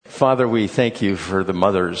Father, we thank you for the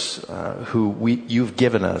mothers you've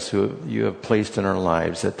given us, who you have placed in our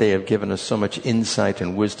lives, that they have given us so much insight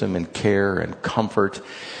and wisdom and care and comfort,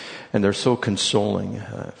 and they're so consoling.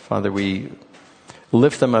 Father, we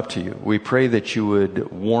lift them up to you. We pray that you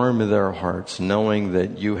would warm their hearts, knowing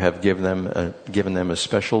that you have given them a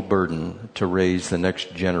special burden to raise the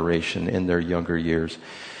next generation in their younger years.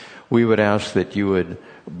 We would ask that you would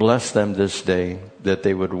bless them this day, that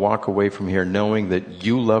they would walk away from here knowing that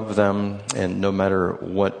you love them, and no matter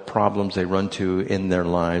what problems they run to in their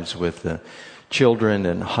lives with children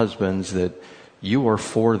and husbands, that you are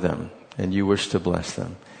for them and you wish to bless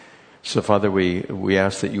them. So, Father, we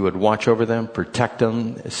ask that you would watch over them, protect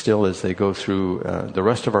them still as they go through the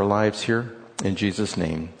rest of our lives here. In Jesus'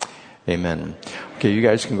 name, amen. Okay, you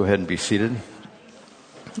guys can go ahead and be seated.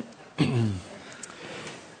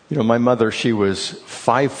 You know, my mother, she was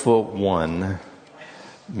 5'1",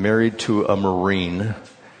 married to a Marine.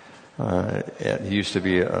 He used to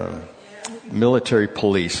be a military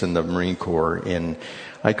police in the Marine Corps. And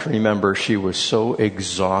I can remember she was so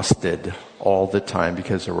exhausted all the time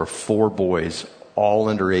because there were 4 boys, all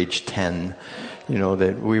under age 10, you know,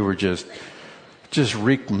 that we were just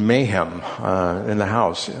wreaked mayhem in the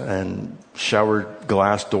house. And shower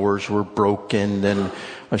glass doors were broken, and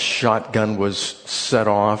a shotgun was set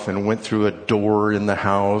off and went through a door in the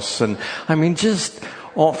house. And I mean, just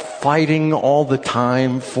all fighting all the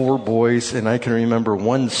time, 4 boys. And I can remember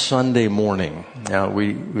one Sunday morning, now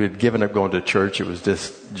we had given up going to church. It was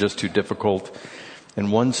just too difficult.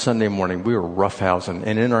 And one Sunday morning, we were roughhousing.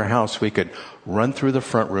 And in our house, we could run through the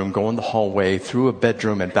front room, go in the hallway, through a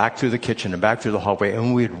bedroom, and back through the kitchen, and back through the hallway.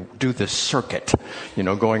 And we'd do this circuit, you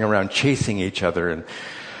know, going around chasing each other.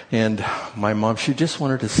 And my mom, she just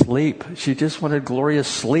wanted to sleep. She just wanted glorious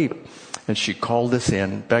sleep. And she called us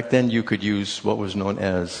in. Back then, you could use what was known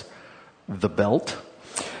as the belt.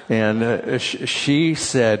 And she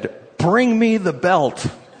said, "Bring me the belt."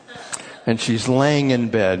 And she's laying in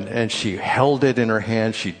bed, and she held it in her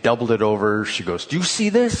hand. She doubled it over. She goes, "Do you see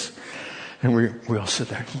this?" And we all sit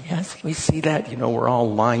there. "Yes, we see that." You know, we're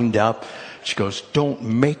all lined up. She goes, "Don't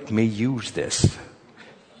make me use this."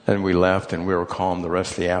 And we left, and we were calm the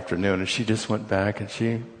rest of the afternoon. And she just went back, and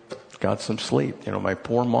she got some sleep. You know, my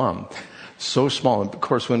poor mom, so small. And of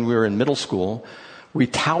course, when we were in middle school, we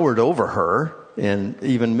towered over her in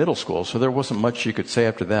even middle school. So there wasn't much she could say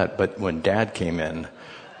after that. But when Dad came in,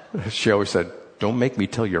 she always said, "Don't make me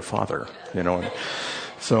tell your father," you know.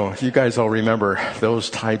 So you guys all remember those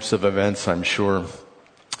types of events, I'm sure.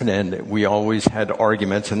 And we always had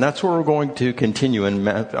arguments, and that's where we're going to continue in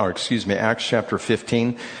Acts chapter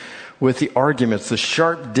 15 with the arguments, the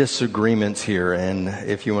sharp disagreements here. And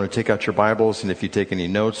if you want to take out your Bibles and if you take any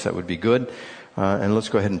notes, that would be good. And let's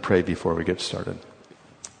go ahead and pray before we get started.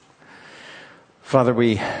 Father,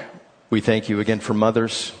 we thank you again for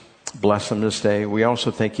mothers. Bless them this day. We also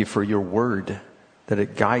thank you for your word, that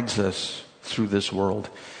it guides us through this world,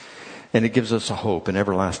 and it gives us a hope, an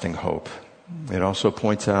everlasting hope. It also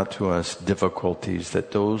points out to us difficulties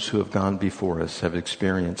that those who have gone before us have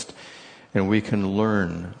experienced, and we can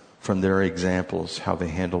learn from their examples how they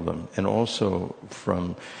handle them, and also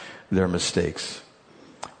from their mistakes.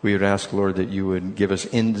 We would ask, Lord, that you would give us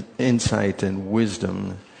insight and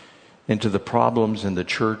wisdom into the problems in the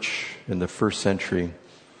church in the first century,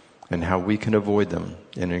 and how we can avoid them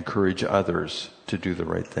and encourage others to do the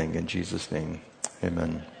right thing. In Jesus' name,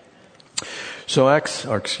 amen. So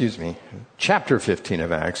chapter 15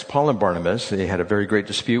 of Acts, Paul and Barnabas, they had a very great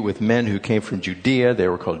dispute with men who came from Judea. They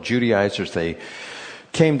were called Judaizers. They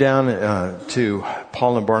came down to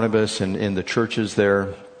Paul and Barnabas in the churches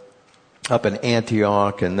there up in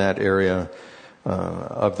Antioch and that area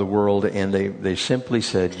of the world, and they simply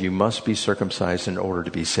said, you must be circumcised in order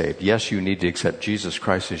to be saved. Yes, you need to accept Jesus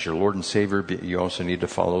Christ as your Lord and Savior, but you also need to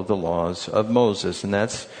follow the laws of Moses. And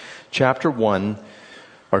that's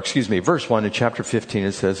verse 1 in chapter 15.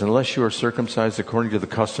 It says, unless you are circumcised according to the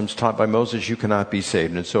customs taught by Moses, you cannot be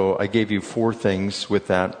saved. And so I gave you 4 things with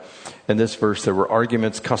that. In this verse, there were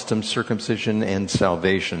arguments, customs, circumcision, and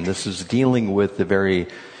salvation. This is dealing with the very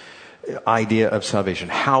idea of salvation.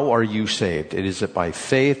 How are you saved? Is it by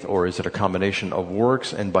faith, or is it a combination of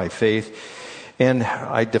works and by faith? And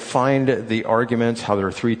I defined the arguments, how there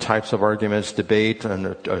are 3 types of arguments: debate, an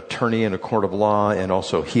attorney in a court of law, and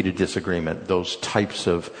also heated disagreement. Those types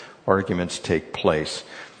of arguments take place.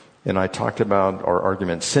 And I talked about, are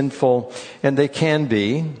arguments sinful? And they can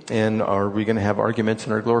be. And are we going to have arguments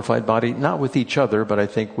in our glorified body? Not with each other, but I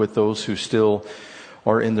think with those who still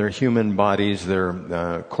are in their human bodies, their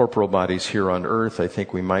corporal bodies here on earth. I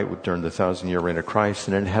think we might during the 1,000-year reign of Christ.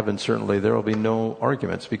 And in heaven, certainly, there will be no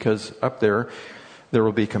arguments, because up there, There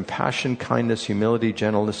will be compassion, kindness, humility,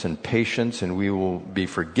 gentleness, and patience, and we will be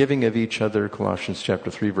forgiving of each other. Colossians chapter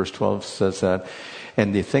 3, verse 12 says that.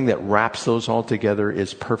 And the thing that wraps those all together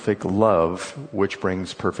is perfect love, which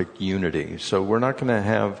brings perfect unity. So we're not going to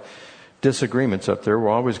have disagreements up there. We're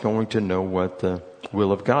always going to know what the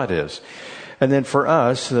will of God is. And then for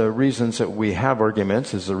us, the reasons that we have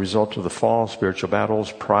arguments is the result of the fall, spiritual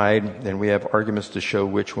battles, pride, and we have arguments to show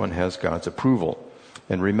which one has God's approval.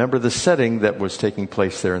 And remember the setting that was taking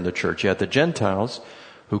place there in the church. You had the Gentiles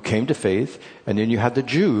who came to faith, and then you had the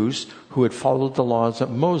Jews who had followed the laws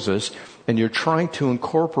of Moses, and you're trying to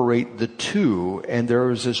incorporate the two, and there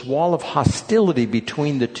was this wall of hostility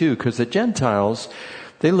between the two, because the Gentiles,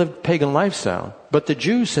 they lived pagan lifestyle. But the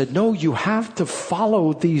Jews said, no, you have to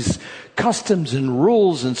follow these customs and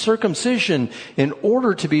rules and circumcision in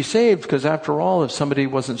order to be saved, because after all, if somebody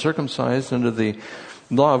wasn't circumcised under the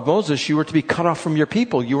law of Moses, you were to be cut off from your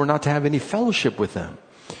people. You were not to have any fellowship with them.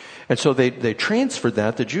 And so they transferred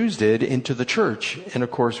that, the Jews did, into the church. And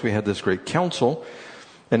of course, we had this great council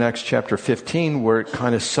in Acts chapter 15 where it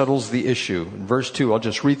kind of settles the issue. In verse 2, I'll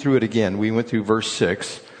just read through it again. We went through verse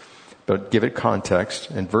 6, but give it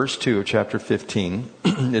context. In verse 2 of chapter 15,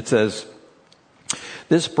 it says,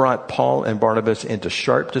 this brought Paul and Barnabas into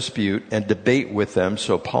sharp dispute and debate with them.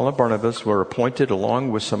 So Paul and Barnabas were appointed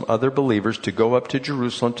along with some other believers to go up to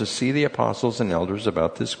Jerusalem to see the apostles and elders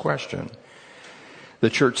about this question. The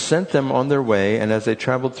church sent them on their way, and as they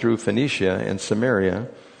traveled through Phoenicia and Samaria,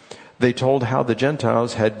 they told how the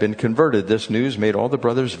Gentiles had been converted. This news made all the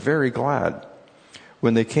brothers very glad.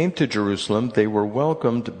 When they came to Jerusalem, they were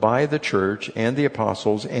welcomed by the church and the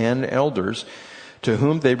apostles and elders, to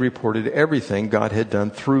whom they reported everything God had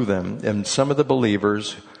done through them. And some of the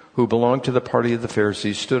believers who belonged to the party of the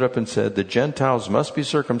Pharisees stood up and said, the Gentiles must be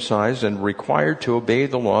circumcised and required to obey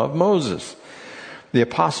the law of Moses. The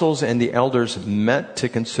apostles and the elders met to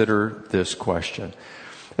consider this question.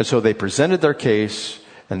 And so they presented their case,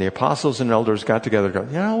 and the apostles and elders got together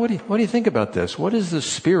and go, what do you think about this? What is the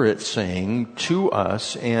Spirit saying to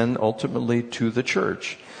us and ultimately to the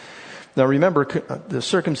church? Now remember, the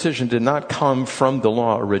circumcision did not come from the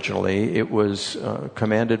law originally. It was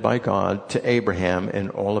commanded by God to Abraham and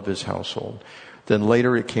all of his household. Then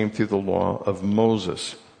later it came through the law of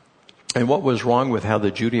Moses. And what was wrong with how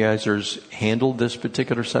the Judaizers handled this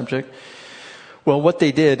particular subject? Well, what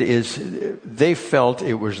they did is they felt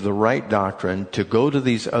it was the right doctrine to go to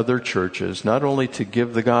these other churches, not only to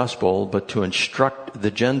give the gospel, but to instruct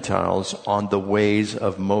the Gentiles on the ways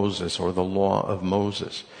of Moses or the law of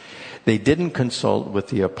Moses. They didn't consult with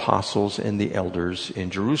the apostles and the elders in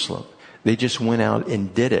Jerusalem. They just went out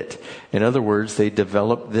and did it. In other words, they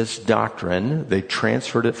developed this doctrine. They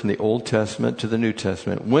transferred it from the Old Testament to the New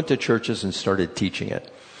Testament, went to churches and started teaching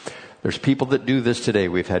it. There's people that do this today.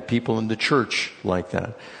 We've had people in the church like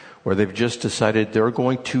that, where they've just decided they're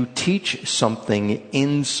going to teach something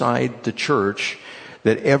inside the church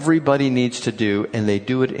that everybody needs to do, and they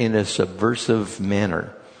do it in a subversive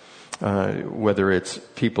manner. Whether it's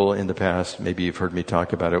people in the past, maybe you've heard me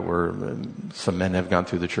talk about it, where some men have gone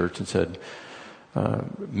through the church and said,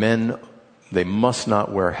 men, they must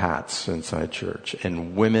not wear hats inside church,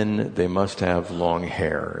 and women, they must have long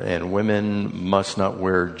hair, and women must not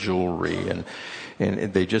wear jewelry, and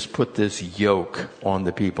they just put this yoke on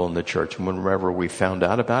the people in the church. And whenever we found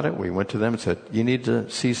out about it, we went to them and said, you need to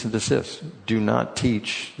cease and desist. Do not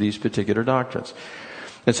teach these particular doctrines.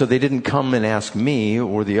 And so they didn't come and ask me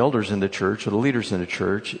or the elders in the church or the leaders in the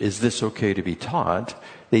church, is this okay to be taught?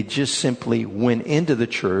 They just simply went into the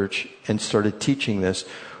church and started teaching this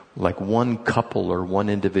like one couple or one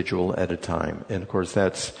individual at a time. And of course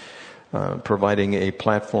that's providing a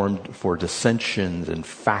platform for dissensions and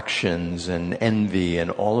factions and envy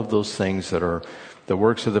and all of those things that are the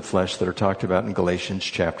works of the flesh that are talked about in Galatians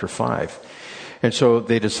chapter 5. And so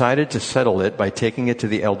they decided to settle it by taking it to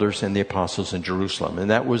the elders and the apostles in Jerusalem. And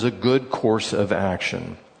that was a good course of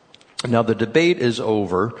action. Now the debate is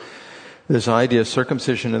over, this idea of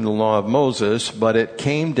circumcision in the law of Moses, but it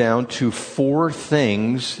came down to 4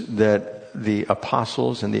 things that the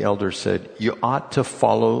apostles and the elders said, you ought to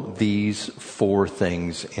follow these 4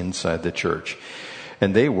 things inside the church.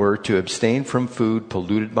 And they were to abstain from food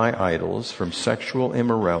polluted by idols, from sexual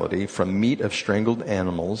immorality, from meat of strangled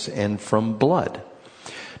animals, and from blood.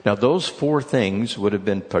 Now, those 4 things would have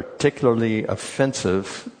been particularly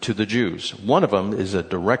offensive to the Jews. One of them is a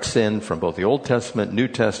direct sin from both the Old Testament, New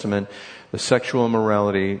Testament, the sexual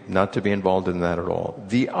immorality, not to be involved in that at all.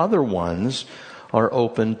 The other ones are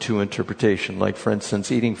open to interpretation, like, for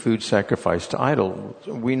instance, eating food sacrificed to idols.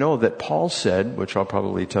 We know that Paul said, which I'll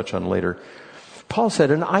probably touch on later, Paul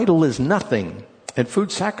said, an idol is nothing. And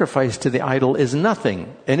food sacrificed to the idol is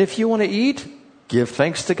nothing. And if you want to eat, give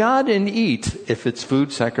thanks to God and eat if it's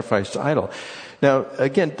food sacrificed to idol. Now,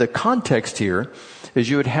 again, the context here is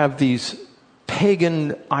you would have these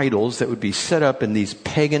pagan idols that would be set up in these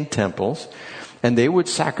pagan temples, and they would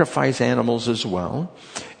sacrifice animals as well.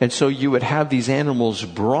 And so you would have these animals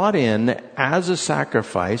brought in as a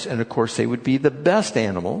sacrifice, and of course they would be the best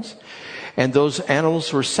animals. And those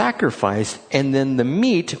animals were sacrificed, and then the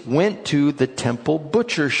meat went to the temple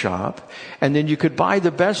butcher shop, and then you could buy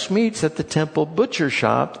the best meats at the temple butcher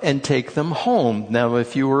shop and take them home. Now,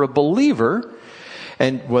 if you were a believer,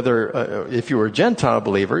 and if you were a Gentile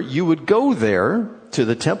believer, you would go there to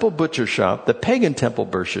the temple butcher shop, the pagan temple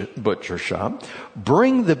butcher shop,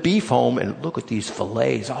 bring the beef home, and look at these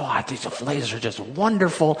fillets. Oh, these fillets are just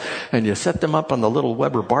wonderful. And you set them up on the little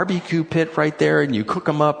Weber barbecue pit right there, and you cook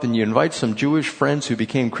them up, and you invite some Jewish friends who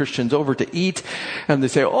became Christians over to eat. And they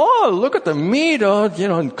say, oh, look at the meat. Oh,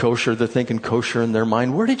 and kosher, they're thinking kosher in their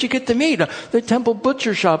mind. Where did you get the meat? The temple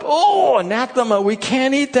butcher shop. Oh, anathema, we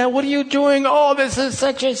can't eat that. What are you doing? Oh, this is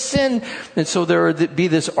such a sin. And so there would be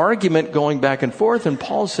this argument going back and forth. And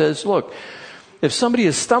Paul says, look, if somebody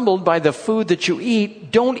is stumbled by the food that you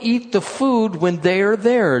eat, don't eat the food when they are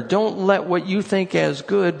there. Don't let what you think as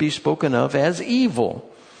good be spoken of as evil.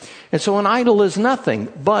 And so an idol is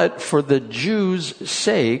nothing. But for the Jews'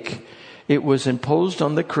 sake, it was imposed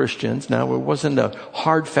on the Christians. Now, it wasn't a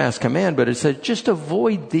hard, fast command, but it said just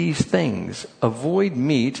avoid these things. Avoid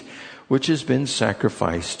meat which has been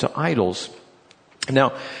sacrificed to idols.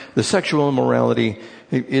 Now, the sexual immorality,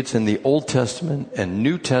 it's in the Old Testament and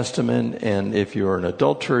New Testament, and if you're an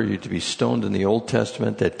adulterer, you're to be stoned in the Old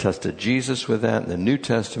Testament. They tested Jesus with that in the New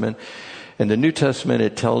Testament. In the New Testament,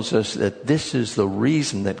 it tells us that this is the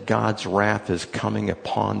reason that God's wrath is coming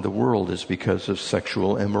upon the world, is because of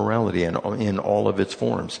sexual immorality and in all of its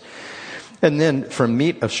forms. And then from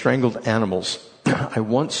meat of strangled animals, I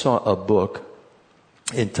once saw a book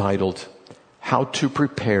entitled How to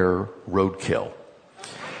Prepare Roadkill.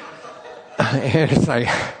 And it's like,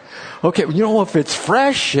 okay, if it's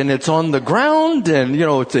fresh and it's on the ground and,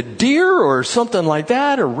 it's a deer or something like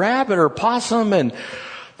that, or rabbit or possum, and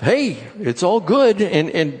hey, it's all good.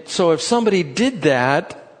 And so if somebody did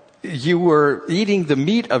that, you were eating the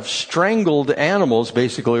meat of strangled animals,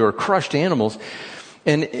 basically, or crushed animals.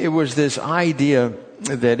 And it was this idea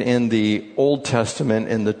that in the Old Testament,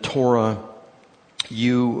 in the Torah,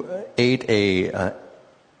 you ate a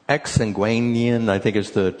exsanguinian, I think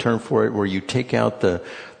is the term for it, where you take out the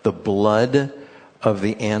blood of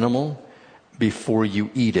the animal before you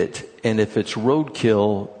eat it. And if it's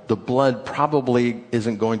roadkill, the blood probably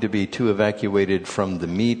isn't going to be too evacuated from the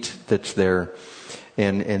meat that's there.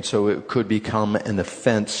 And so it could become an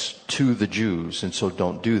offense to the Jews. And so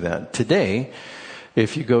don't do that. Today,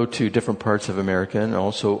 if you go to different parts of America and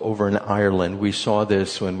also over in Ireland, we saw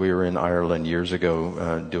this when we were in Ireland years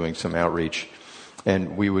ago doing some outreach.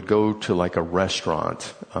 And we would go to like a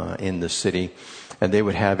restaurant in the city, and they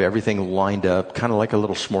would have everything lined up, kind of like a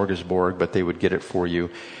little smorgasbord, but they would get it for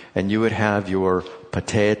you. And you would have your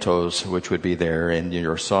potatoes, which would be there, and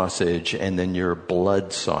your sausage, and then your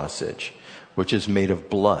blood sausage, which is made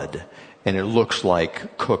of blood. And it looks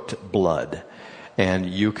like cooked blood. And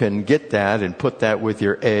you can get that and put that with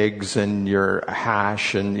your eggs and your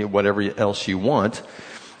hash and whatever else you want.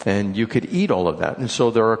 And you could eat all of that. And so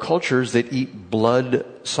there are cultures that eat blood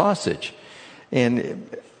sausage. And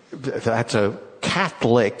that's a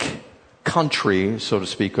Catholic country, so to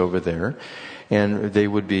speak, over there. And they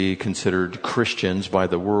would be considered Christians by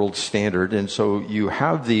the world standard. And so you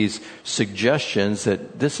have these suggestions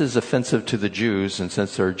that this is offensive to the Jews. And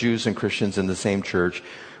since there are Jews and Christians in the same church,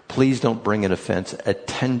 please don't bring an offense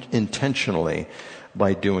intentionally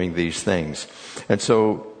by doing these things. And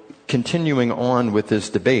so continuing on with this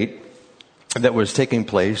debate that was taking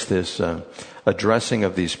place, this addressing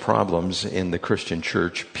of these problems in the Christian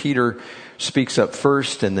church, Peter speaks up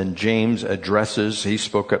first, and then James addresses. He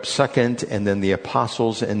spoke up second, and then the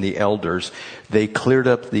apostles and the elders, they cleared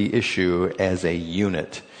up the issue as a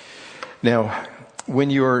unit. Now, when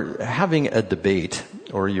you're having a debate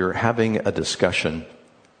or you're having a discussion,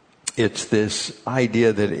 it's this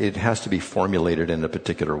idea that it has to be formulated in a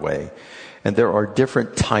particular way. And there are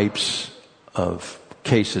different types of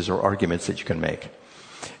cases or arguments that you can make.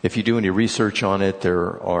 If you do any research on it,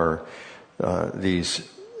 there are these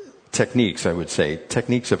techniques, I would say,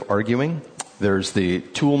 techniques of arguing. There's the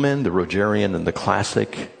Toulmin, the Rogerian, and the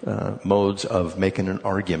classic modes of making an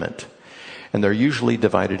argument. And they're usually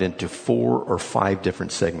divided into 4 or 5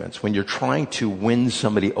 different segments when you're trying to win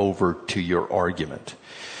somebody over to your argument.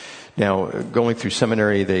 Now, going through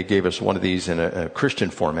seminary, they gave us one of these in a Christian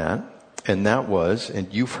format. And that was,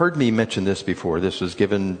 and you've heard me mention this before, this was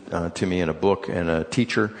given to me in a book, and a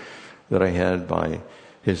teacher that I had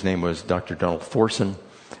his name was Dr. Donald Thorson.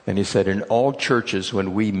 And he said, in all churches,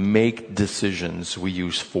 when we make decisions, we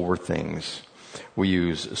use 4 things. We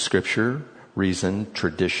use scripture, reason,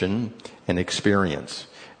 tradition, and experience.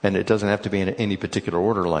 And it doesn't have to be in any particular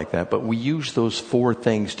order like that, but we use those 4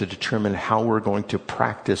 things to determine how we're going to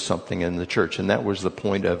practice something in the church. And that was the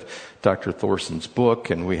point of Dr. Thorson's book,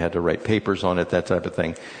 and we had to write papers on it, that type of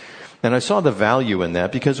thing. And I saw the value in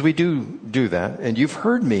that because we do that. And you've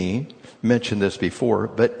heard me mention this before,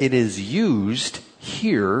 but it is used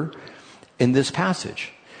here in this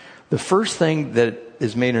passage. The first thing that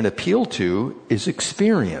is made an appeal to is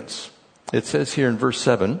experience. It says here in verse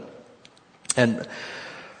 7, and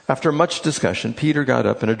after much discussion, Peter got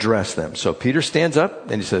up and addressed them. So Peter stands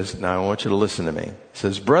up and he says, now I want you to listen to me. He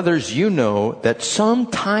says, brothers, you know that some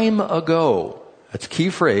time ago, that's a key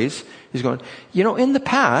phrase. He's going, in the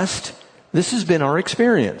past, this has been our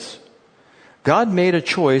experience. God made a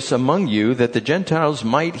choice among you that the Gentiles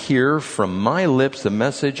might hear from my lips the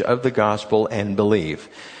message of the gospel and believe.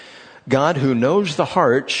 God, who knows the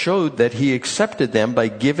heart, showed that he accepted them by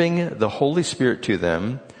giving the Holy Spirit to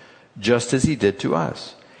them, just as he did to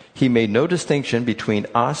us. He made no distinction between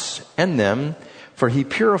us and them, for he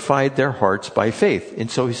purified their hearts by faith.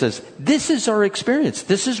 And so he says, this is our experience.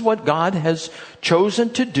 This is what God has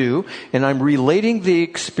chosen to do, and I'm relating the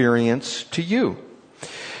experience to you.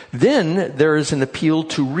 Then there is an appeal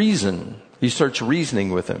to reason. He starts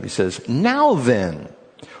reasoning with them. He says, now then,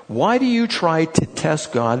 why do you try to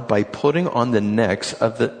test God by putting on the necks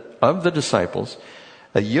of the disciples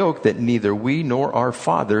a yoke that neither we nor our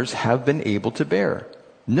fathers have been able to bear?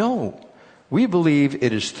 No, we believe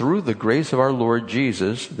it is through the grace of our Lord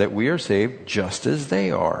Jesus that we are saved just as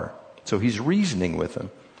they are. So he's reasoning with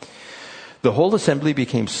them. The whole assembly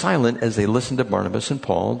became silent as they listened to Barnabas and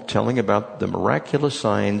Paul telling about the miraculous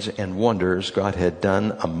signs and wonders God had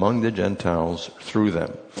done among the Gentiles through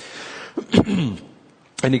them.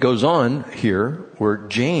 And he goes on here where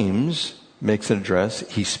James makes an address.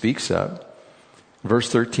 He speaks up.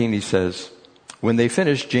 Verse 13, he says, when they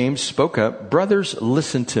finished, James spoke up, brothers,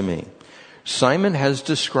 listen to me. Simon has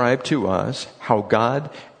described to us how God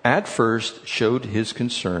at first showed his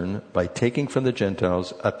concern by taking from the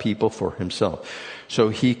Gentiles a people for himself. So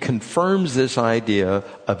he confirms this idea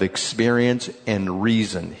of experience and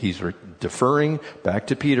reason. He's deferring back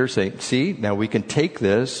to Peter, saying, see, now we can take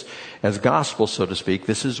this as gospel, so to speak.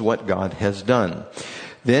 This is what God has done.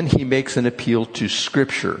 Then he makes an appeal to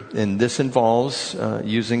Scripture, and this involves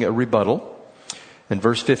using a rebuttal. In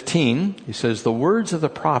verse 15, he says, the words of the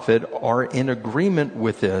prophet are in agreement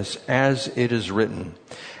with this, as it is written.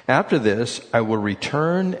 After this, I will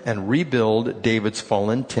return and rebuild David's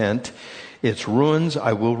fallen tent. Its ruins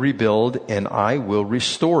I will rebuild, and I will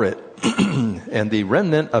restore it. And the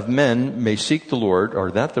remnant of men may seek the Lord, or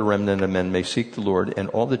that the remnant of men may seek the Lord, and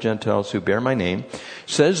all the Gentiles who bear my name,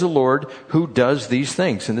 says the Lord, who does these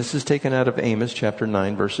things. And this is taken out of Amos chapter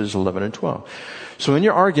 9, verses 11 and 12. So in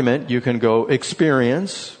your argument, you can go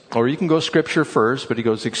experience, or you can go Scripture first, but he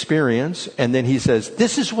goes experience, and then he says,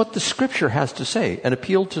 this is what the Scripture has to say, an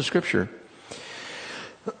appeal to Scripture.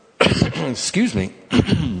 Excuse me.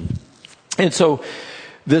 And so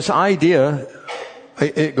this idea,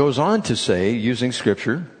 it goes on to say, using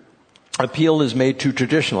Scripture, appeal is made to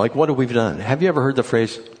tradition. Like, what have we done? Have you ever heard the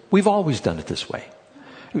phrase, we've always done it this way?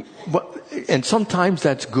 And sometimes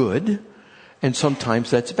that's good, and sometimes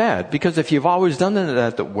that's bad. Because if you've always done it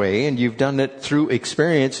that way, and you've done it through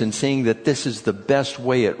experience and seeing that this is the best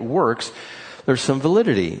way it works, there's some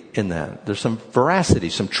validity in that. There's some veracity,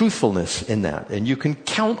 some truthfulness in that. And you can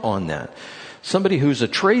count on that. Somebody who's a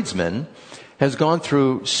tradesman has gone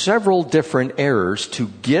through several different errors to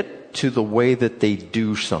get to the way that they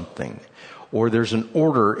do something. Or there's an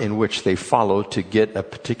order in which they follow to get a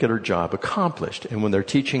particular job accomplished. And when they're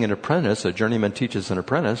teaching an apprentice, a journeyman teaches an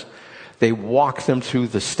apprentice, they walk them through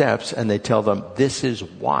the steps and they tell them, this is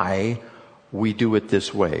why we do it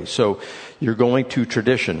this way. So you're going to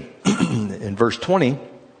tradition. In verse 20,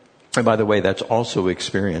 and by the way, that's also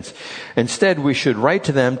experience. Instead, we should write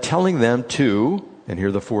to them, telling them to, and here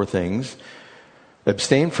are the 4 things,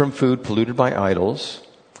 abstain from food polluted by idols,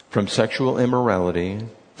 from sexual immorality,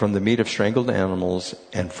 from the meat of strangled animals,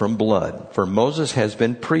 and from blood. For Moses has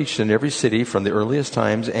been preached in every city from the earliest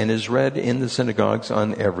times and is read in the synagogues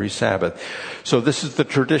on every Sabbath. So this is the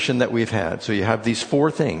tradition that we've had. So you have these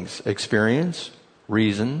 4 things: experience,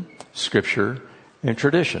 reason, Scripture, and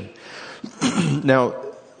tradition. Now,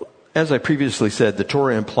 as I previously said, the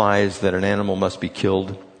Torah implies that an animal must be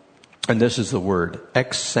killed. And this is the word,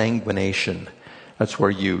 exsanguination. That's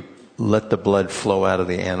where you let the blood flow out of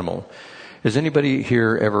the animal. Has anybody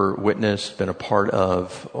here ever witnessed, been a part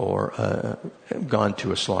of, or gone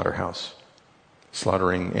to a slaughterhouse?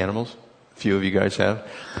 Slaughtering animals? A few of you guys have.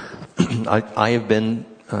 I have been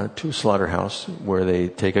to a slaughterhouse where they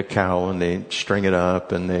take a cow and they string it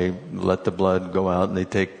up and they let the blood go out and they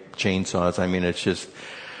take chainsaws. I mean,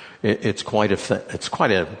 it's quite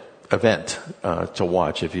an event to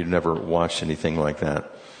watch if you've never watched anything like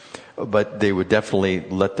that. But they would definitely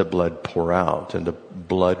let the blood pour out, and the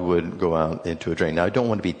blood would go out into a drain. Now, I don't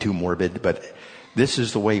want to be too morbid, but this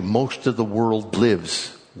is the way most of the world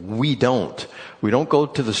lives. We don't. We don't go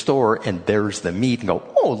to the store and there's the meat and go,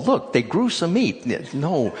 oh, look, they grew some meat.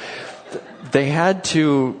 No. They had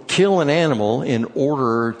to kill an animal in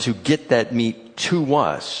order to get that meat to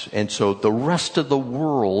us. And so the rest of the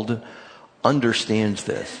world understands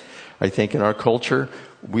this. I think in our culture,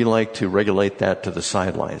 we like to regulate that to the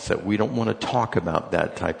sidelines, that we don't want to talk about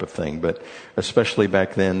that type of thing. But especially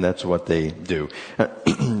back then, that's what they do.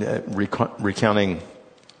 Recounting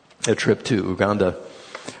a trip to Uganda,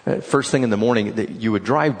 first thing in the morning, you would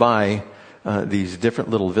drive by these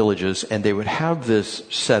different little villages, and they would have this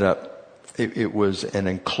set up. It was an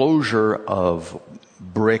enclosure of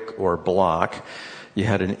brick or block. You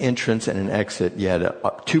had an entrance and an exit. You had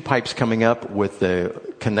two pipes coming up with the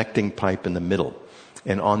connecting pipe in the middle.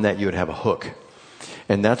 And on that you would have a hook.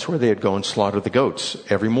 And that's where they'd go and slaughter the goats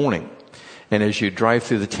every morning. And as you drive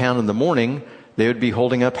through the town in the morning, they would be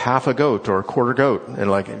holding up half a goat or a quarter goat. And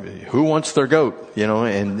like, who wants their goat? You know,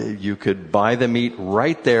 and you could buy the meat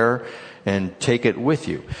right there and take it with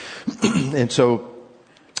you. And so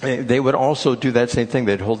they would also do that same thing.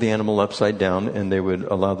 They'd hold the animal upside down and they would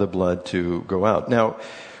allow the blood to go out. Now,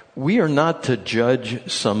 we are not to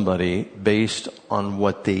judge somebody based on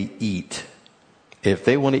what they eat. If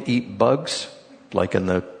they want to eat bugs, like in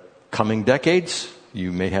the coming decades,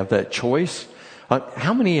 you may have that choice.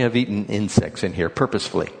 How many have eaten insects in here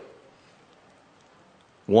purposefully?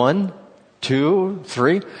 1, 2,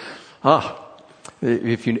 3.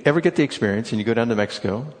 If you ever get the experience and you go down to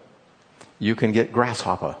Mexico, you can get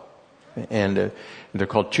grasshopper. And they're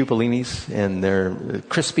called chupalinis, and they're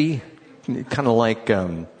crispy, kind of like,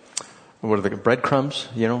 what are the breadcrumbs?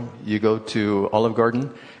 You know, you go to Olive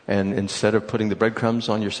Garden, and instead of putting the breadcrumbs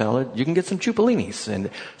on your salad, you can get some chupalinis. And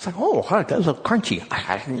it's like, oh, that's a little crunchy.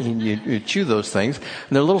 You chew those things.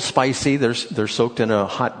 And they're a little spicy. They're soaked in a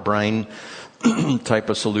hot brine type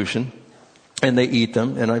of solution. And they eat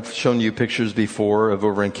them. And I've shown you pictures before of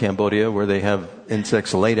over in Cambodia where they have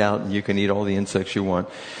insects laid out and you can eat all the insects you want.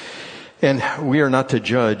 And we are not to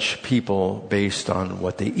judge people based on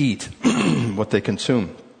what they eat, what they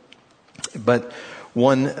consume. But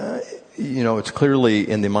it's clearly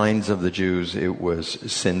in the minds of the Jews, it was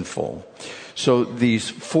sinful. So these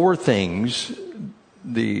 4 things,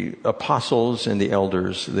 the apostles and the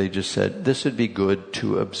elders, they just said, this would be good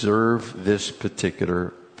to observe this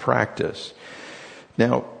particular practice.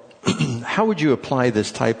 Now, how would you apply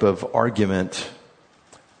this type of argument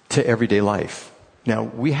to everyday life? Now,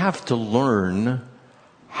 we have to learn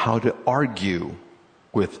how to argue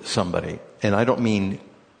with somebody. And I don't mean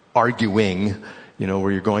arguing,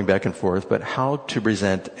 where you're going back and forth, but how to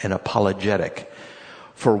present an apologetic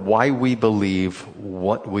for why we believe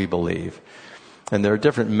what we believe. And there are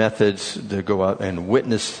different methods to go out and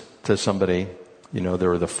witness to somebody.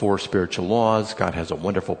 There are the 4 spiritual laws. God has a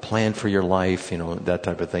wonderful plan for your life, that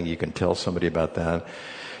type of thing. You can tell somebody about that.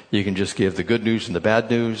 You can just give the good news and the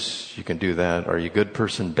bad news. You can do that. Are you a good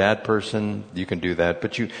person, bad person? You can do that.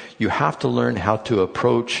 But you have to learn how to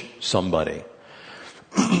approach somebody.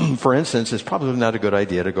 For instance, it's probably not a good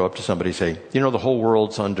idea to go up to somebody and say, the whole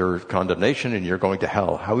world's under condemnation and you're going to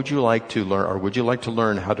hell. How would you like to learn, or would you like to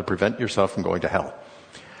learn how to prevent yourself from going to hell?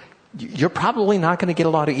 You're probably not going to get a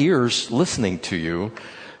lot of ears listening to you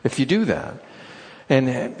if you do that. And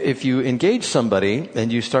if you engage somebody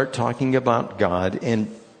and you start talking about God,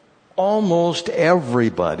 and almost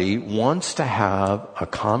everybody wants to have a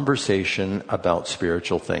conversation about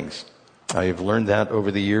spiritual things. I have learned that over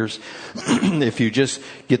the years. If you just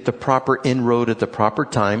get the proper inroad at the proper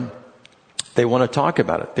time, they want to talk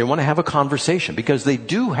about it. They want to have a conversation because they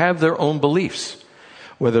do have their own beliefs.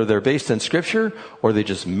 Whether they're based in Scripture or they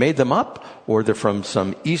just made them up or they're from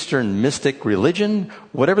some Eastern mystic religion,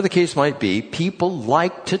 whatever the case might be, people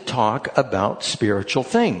like to talk about spiritual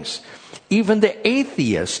things. Even the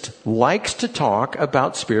atheist likes to talk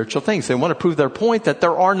about spiritual things. They want to prove their point that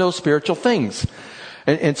there are no spiritual things.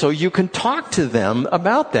 And so you can talk to them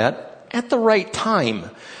about that at the right time.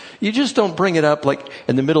 You just don't bring it up like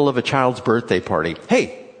in the middle of a child's birthday party.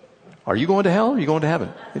 Hey, Are you going to hell or are you going to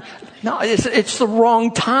heaven? No, it's the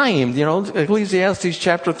wrong time. Ecclesiastes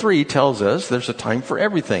chapter 3 tells us there's a time for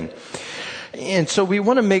everything. And so we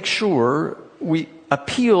want to make sure we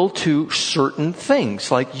appeal to certain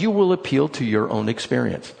things, like you will appeal to your own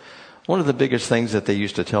experience. One of the biggest things that they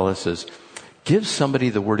used to tell us is, give somebody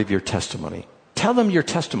the word of your testimony. Tell them your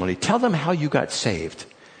testimony. Tell them how you got saved.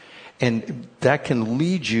 And that can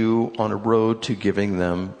lead you on a road to giving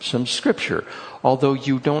them some scripture. Although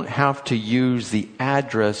you don't have to use the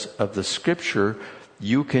address of the scripture,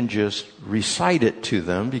 you can just recite it to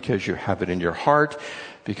them because you have it in your heart.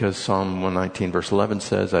 Because Psalm 119 verse 11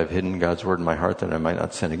 says, I've hidden God's word in my heart that I might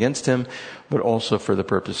not sin against him. But also for the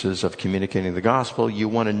purposes of communicating the gospel, you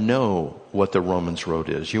want to know what the Romans road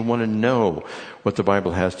is. You want to know what the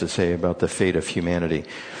Bible has to say about the fate of humanity.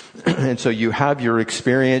 And so you have your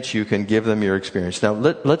experience, you can give them your experience. Now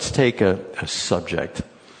let's take a subject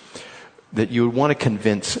that you would want to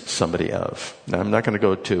convince somebody of. Now I'm not going to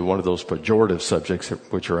go to one of those pejorative subjects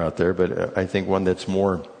which are out there, but I think one that's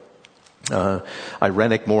more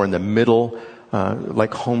ironic, more in the middle,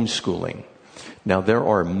 like homeschooling. Now there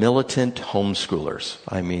are militant homeschoolers.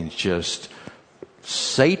 I mean, just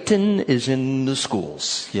Satan is in the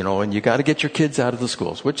schools, and you got to get your kids out of the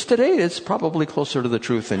schools, which today is probably closer to the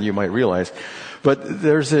truth than you might realize. But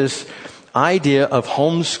there's this idea of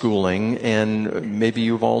homeschooling, and maybe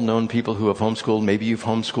you've all known people who have homeschooled, maybe you've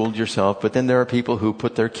homeschooled yourself, but then there are people who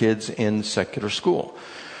put their kids in secular school.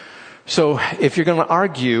 So if you're going to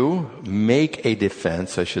argue, make a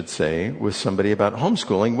defense, I should say, with somebody about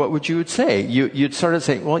homeschooling, what would you say? You'd sort of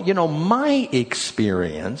say, well, my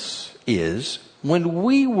experience is when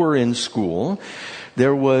we were in school,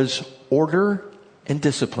 there was order and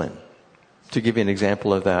discipline. To give you an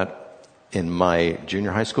example of that, in my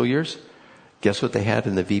junior high school years, guess what they had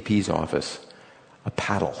in the VP's office? A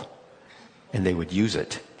paddle. And they would use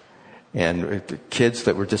it. And the kids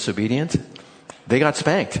that were disobedient, they got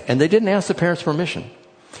spanked, and they didn't ask the parents' permission.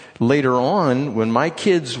 Later on, when my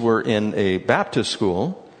kids were in a Baptist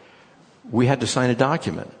school, we had to sign a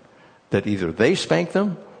document that either they spank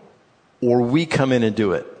them or we come in and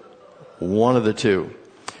do it. One of the two.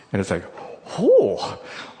 And it's like, oh,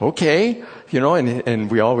 okay.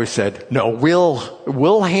 And we always said, no,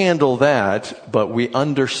 we'll handle that, but we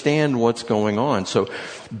understand what's going on. So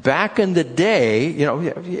back in the day,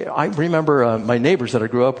 I remember my neighbors that I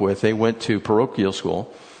grew up with, they went to parochial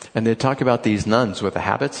school, and they'd talk about these nuns with the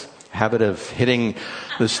habit of hitting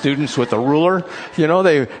the students with a ruler.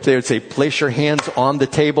 They would say, place your hands on the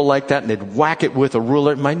table like that, and they'd whack it with a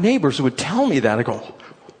ruler. My neighbors would tell me that. I go,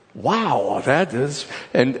 wow, that is,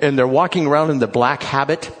 and they're walking around in the black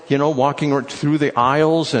habit, walking through the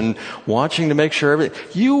aisles and watching to make sure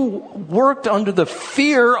you worked under the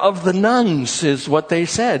fear of the nuns is what they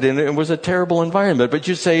said. And it was a terrible environment. But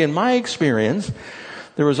you say, in my experience,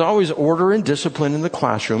 there was always order and discipline in the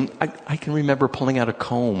classroom. I can remember pulling out a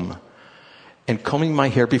comb and combing my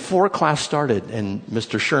hair before class started. And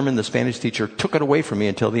Mr. Sherman, the Spanish teacher, took it away from me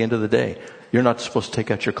until the end of the day. You're not supposed to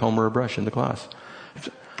take out your comb or a brush in the class.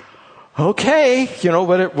 Okay,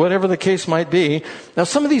 whatever the case might be. Now,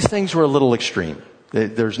 some of these things were a little extreme.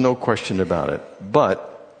 There's no question about it.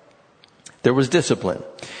 But there was discipline.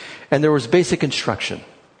 And there was basic instruction.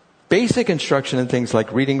 Basic instruction in things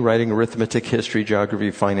like reading, writing, arithmetic, history,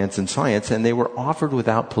 geography, finance, and science. And they were offered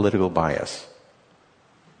without political bias.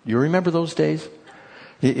 You remember those days?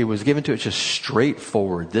 It was given to us just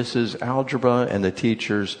straightforward. This is algebra, and the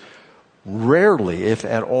teachers rarely, if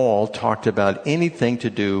at all, talked about anything to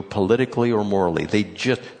do politically or morally. They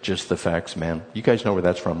just the facts, man. You guys know where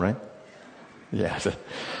that's from, right? Yeah.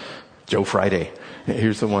 Joe Friday.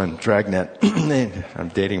 Here's the one, Dragnet. I'm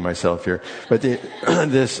dating myself here. But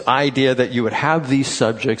this idea that you would have these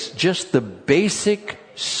subjects, just the basic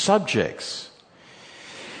subjects.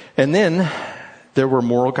 And then there were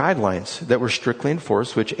moral guidelines that were strictly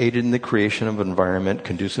enforced, which aided in the creation of an environment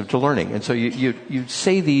conducive to learning. And so you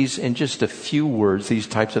say these in just a few words, these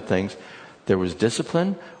types of things. There was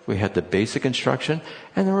discipline, we had the basic instruction,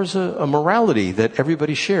 and there was a morality that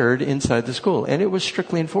everybody shared inside the school. And it was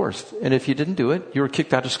strictly enforced. And if you didn't do it, you were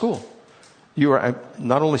kicked out of school. You were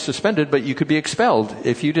not only suspended, but you could be expelled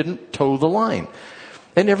if you didn't toe the line.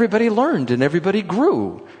 And everybody learned, and everybody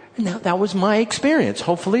grew. And that was my experience.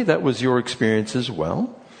 Hopefully that was your experience as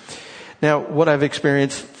well. Now, what I've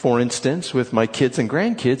experienced, for instance, with my kids and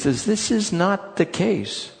grandkids is this is not the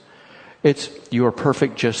case. It's, you are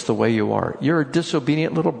perfect just the way you are. You're a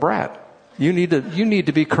disobedient little brat. You need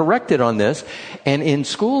to be corrected on this. And in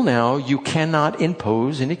school now, you cannot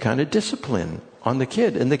impose any kind of discipline. on the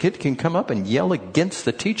kid. And the kid can come up and yell against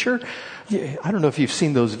the teacher. I don't know if you've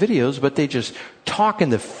seen those videos, but they just talk in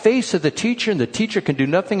the face of the teacher, and the teacher can do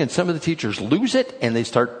nothing, and some of the teachers lose it, and they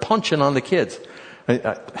start punching on the kids.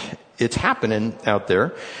 It's happening out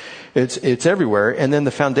there. It's everywhere. And then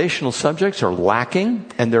the foundational subjects are lacking,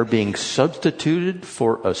 and they're being substituted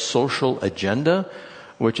for a social agenda,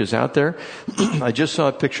 which is out there. I just saw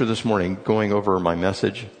a picture this morning going over my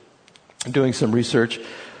message, doing some research,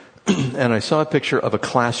 and I saw a picture of a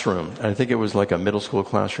classroom. I think it was like a middle school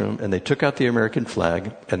classroom, and they took out the American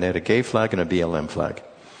flag, and they had a gay flag and a BLM flag.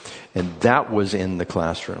 And that was in the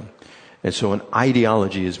classroom. And so an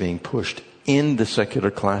ideology is being pushed in the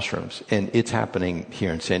secular classrooms. And it's happening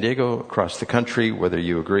here in San Diego, across the country, whether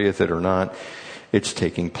you agree with it or not, it's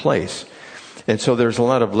taking place. And so there's a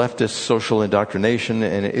lot of leftist social indoctrination,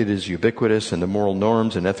 and it is ubiquitous, and the moral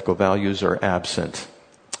norms and ethical values are absent.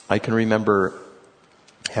 I can remember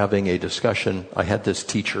having a discussion. I had this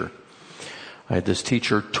teacher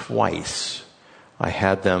twice. I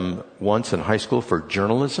had them once in high school for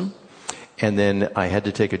journalism, and then I had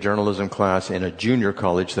to take a journalism class in a junior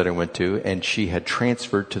college that I went to, and she had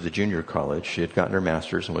transferred to the junior college. She had gotten her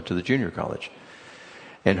master's and went to the junior college.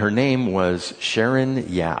 And her name was Sharon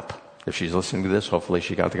Yap. If she's listening to this, hopefully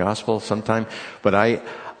she got the gospel sometime. But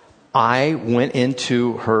I went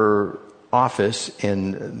into her office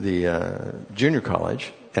in the junior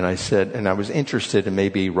college, and I said, and I was interested in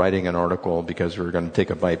maybe writing an article because we were going to take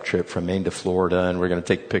a bike trip from Maine to Florida, and we we're going to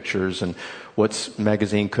take pictures, and what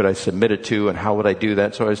magazine could I submit it to, and how would I do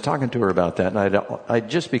that? So I was talking to her about that, and I'd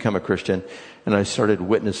just become a Christian, and I started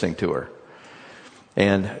witnessing to her.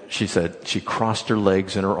 And she said, she crossed her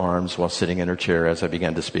legs and her arms while sitting in her chair as I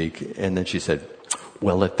began to speak. And then she said,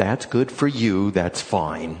 well, if that's good for you, that's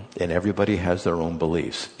fine. And everybody has their own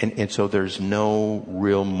beliefs. And so there's no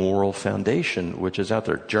real moral foundation, which is out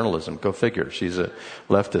there. Journalism, go figure. She's a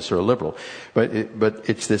leftist or a liberal. But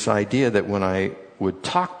it's this idea that when I would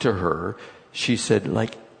talk to her, she said,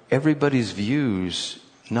 like, everybody's views,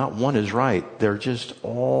 not one is right. They're just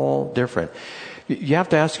all different. You have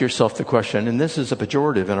to ask yourself the question, and this is a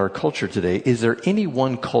pejorative in our culture today, is there any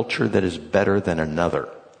one culture that is better than another?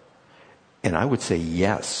 And I would say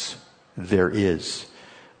yes, there is.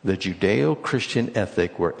 The Judeo-Christian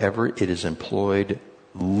ethic, wherever it is employed,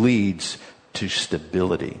 leads to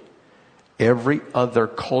stability. Every other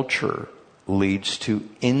culture leads to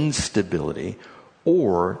instability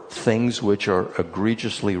or things which are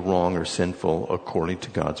egregiously wrong or sinful according to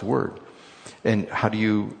God's word. And how do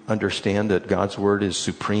you understand that God's word is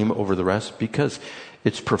supreme over the rest? Because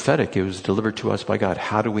it's prophetic. It was delivered to us by God.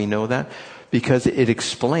 How do we know that? Because it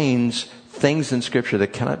explains things in Scripture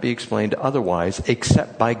that cannot be explained otherwise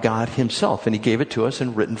except by God himself. And he gave it to us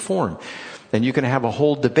in written form. And you can have a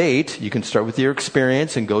whole debate. You can start with your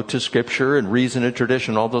experience and go to Scripture and reason and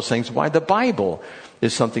tradition, all those things. Why the Bible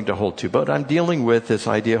is something to hold to. But I'm dealing with this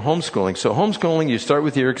idea of homeschooling. So homeschooling, you start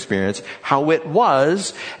with your experience, how it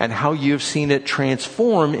was, and how you've seen it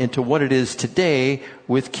transform into what it is today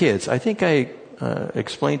with kids. I think I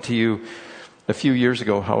explained to you a few years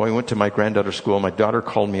ago how I went to my granddaughter's school. My daughter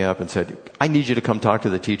called me up and said, I need you to come talk to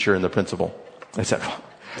the teacher and the principal. I said,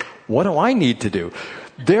 what do I need to do?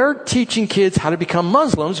 They're teaching kids how to become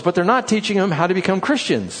Muslims, but they're not teaching them how to become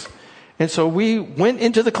Christians. And so we went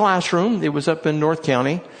into the classroom. It was up in North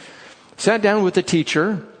County. Sat down with the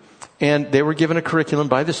teacher, and they were given a curriculum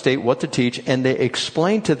by the state what to teach, and they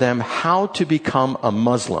explained to them how to become a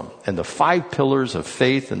Muslim and the 5 pillars of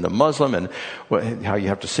faith in the Muslim, and how you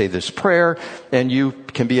have to say this prayer, and you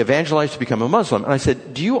can be evangelized to become a Muslim. And I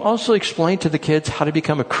said, do you also explain to the kids how to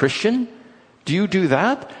become a Christian? Do you do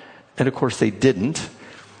that? And of course they didn't.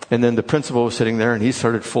 And then the principal was sitting there, and he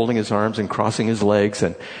started folding his arms and crossing his legs,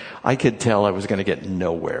 and I could tell I was going to get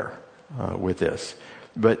nowhere with this.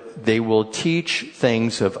 But they will teach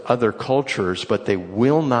things of other cultures, but they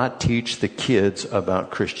will not teach the kids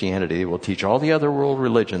about Christianity. They will teach all the other world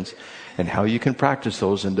religions and how you can practice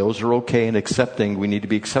those, and those are okay and accepting. We need to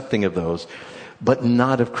be accepting of those, but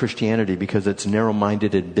not of Christianity, because it's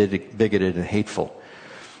narrow-minded and bigoted and hateful.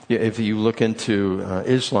 If you look into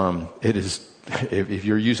Islam, it is, if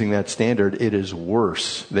you're using that standard, it is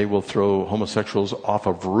worse. They will throw homosexuals off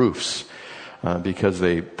of roofs because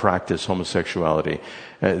they practice homosexuality.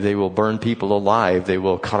 They will burn people alive. They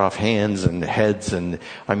will cut off hands and heads, and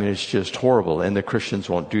I mean, it's just horrible. And the Christians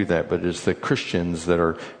won't do that, but it's the Christians that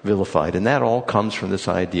are vilified. And that all comes from this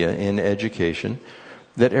idea in education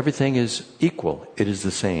that everything is equal. It is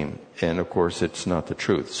the same. And of course, it's not the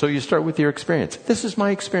truth. So you start with your experience. This is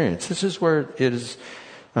my experience. This is where it has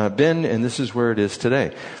been, and this is where it is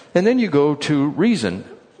today. And then you go to reason.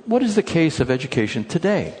 What is the case of education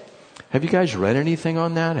today? Have you guys read anything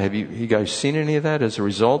on that? Have you guys seen any of that? As a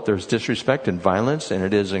result, there's disrespect and violence, and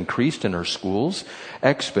it has increased in our schools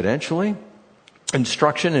exponentially.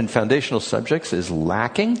 Instruction in foundational subjects is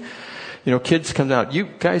lacking. Kids come out. You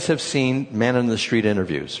guys have seen man on the street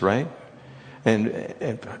interviews, right? And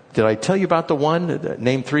did I tell you about the one that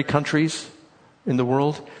named 3 countries in the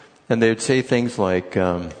world? And they would say things like,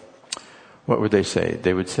 what would they say?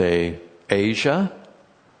 They would say Asia,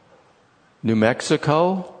 New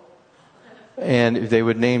Mexico, and they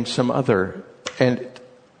would name some other. And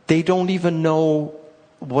they don't even know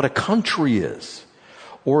what a country is,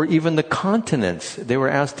 or even the continents. They were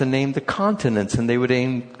asked to name the continents, and they would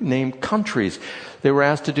name countries. They were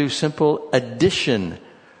asked to do simple addition,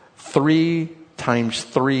 3 times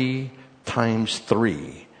 3 times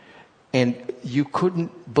 3. And you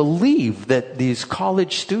couldn't believe that these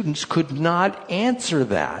college students could not answer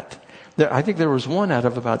that. I think there was one out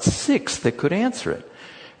of about 6 that could answer it.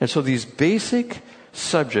 And so these basic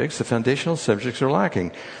subjects, the foundational subjects, are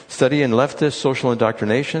lacking. Study in leftist social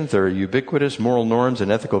indoctrinations, their ubiquitous moral norms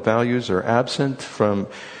and ethical values are absent from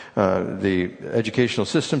the educational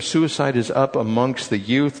system. Suicide is up amongst the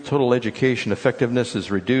youth. Total education effectiveness is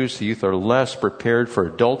reduced. The youth are less prepared for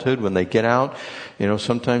adulthood when they get out.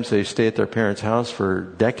 Sometimes they stay at their parents' house for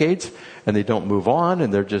decades and they don't move on,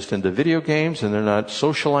 and they're just into video games and they're not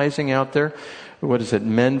socializing out there. What is it?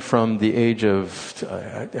 Men from the age of,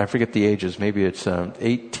 I forget the ages, maybe it's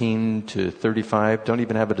 18 to 35, don't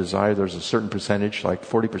even have a desire. There's a certain percentage, like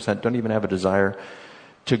 40%, don't even have a desire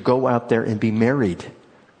to go out there and be married.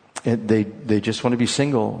 And they just want to be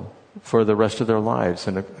single for the rest of their lives.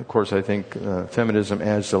 And of course, I think feminism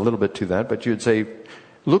adds a little bit to that. But you'd say,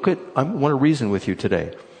 I want to reason with you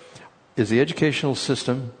today. Is the educational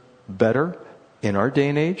system better in our day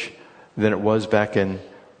and age than it was back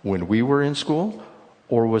when we were in school,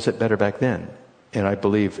 or was it better back then? And I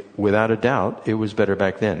believe, without a doubt, it was better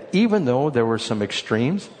back then. Even though there were some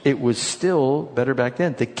extremes, it was still better back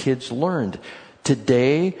then. The kids learned.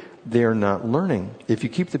 Today, they're not learning. If you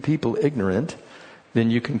keep the people ignorant, then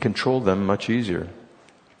you can control them much easier.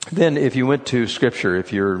 Then if you went to Scripture,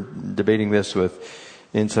 if you're debating this with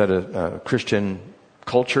inside a Christian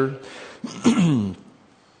culture,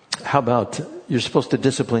 how about you're supposed to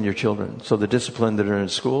discipline your children? So the discipline that are in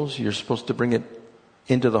schools, you're supposed to bring it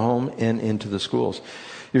into the home and into the schools.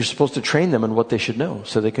 You're supposed to train them in what they should know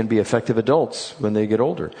so they can be effective adults when they get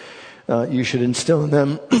older. You should instill in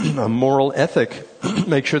them a moral ethic.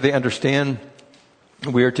 Make sure they understand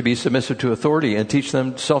we are to be submissive to authority, and teach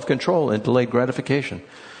them self-control and delayed gratification.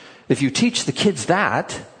 If you teach the kids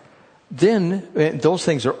that, then those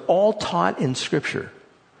things are all taught in Scripture.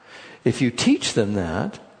 If you teach them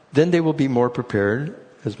that, then they will be more prepared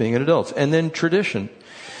as being adults. And then tradition.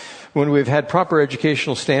 When we've had proper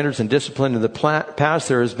educational standards and discipline in the past,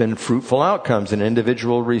 there has been fruitful outcomes. An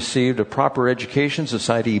individual received a proper education,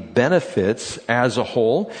 society benefits as a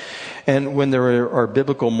whole. And when there are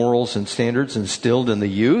biblical morals and standards instilled in the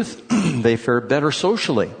youth, they fare better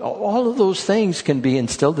socially. All of those things can be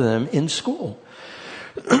instilled in them in school.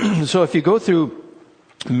 So if you go through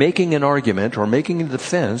making an argument or making a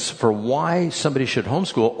defense for why somebody should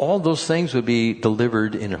homeschool, all those things would be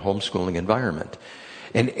delivered in a homeschooling environment.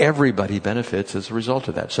 And everybody benefits as a result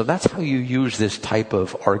of that. So that's how you use this type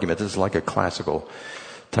of argument. This is like a classical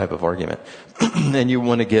type of argument. And you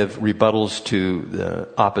want to give rebuttals to the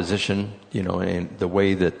opposition, and the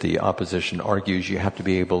way that the opposition argues, you have to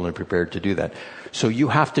be able and prepared to do that. So you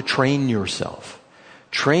have to train yourself.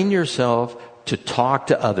 Train yourself to talk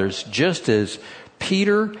to others, just as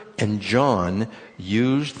Peter and John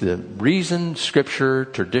used the reason, Scripture,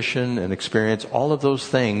 tradition, and experience, all of those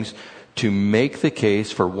things, to make the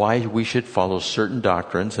case for why we should follow certain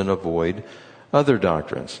doctrines and avoid other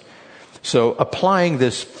doctrines. So applying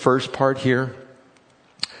this first part here,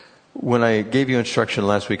 when I gave you instruction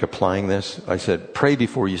last week applying this, I said, pray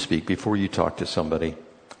before you speak, before you talk to somebody.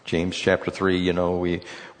 James chapter 3,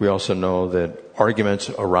 we also know that arguments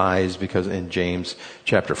arise because in James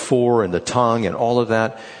chapter 4 and the tongue and all of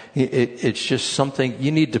that, it's just something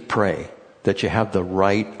you need to pray, that you have the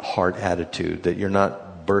right heart attitude, that you're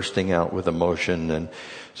not bursting out with emotion. And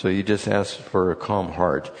so you just ask for a calm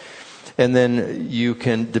heart. And then you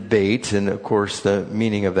can debate, and of course the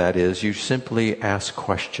meaning of that is you simply ask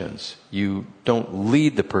questions. You don't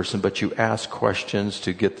lead the person, but you ask questions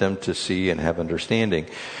to get them to see and have understanding.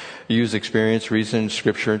 You use experience, reason,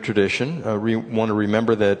 Scripture, and tradition. Want to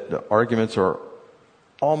remember that arguments are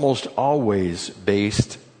almost always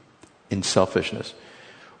based in selfishness.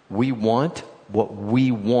 We want what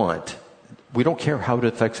we want. We don't care how it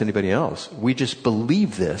affects anybody else. We just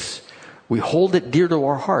believe this. We hold it dear to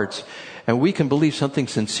our hearts. And we can believe something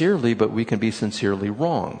sincerely, but we can be sincerely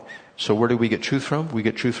wrong. So where do we get truth from? We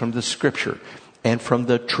get truth from the Scripture and from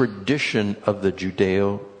the tradition of the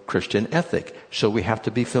Judeo-Christian ethic. So we have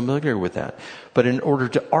to be familiar with that. But in order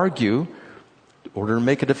to argue, in order to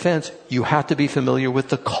make a defense, you have to be familiar with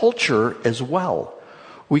the culture as well.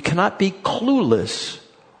 We cannot be clueless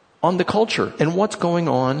on the culture and what's going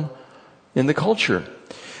on in the culture.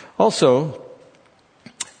 Also,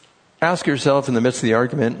 ask yourself in the midst of the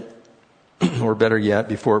argument, or better yet,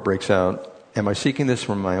 before it breaks out, am I seeking this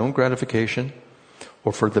for my own gratification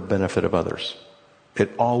or for the benefit of others?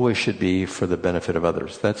 It always should be for the benefit of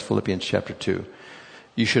others. That's Philippians chapter 2.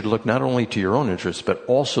 You should look not only to your own interests, but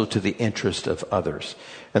also to the interest of others.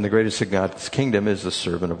 And the greatest in God's kingdom is the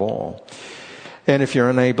servant of all. And if you're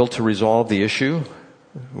unable to resolve the issue,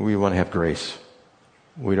 we want to have grace.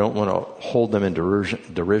 We don't want to hold them in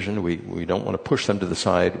derision. We don't want to push them to the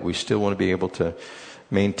side. We still want to be able to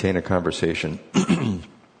maintain a conversation.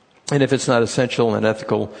 And if it's not essential and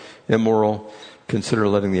ethical, immoral, consider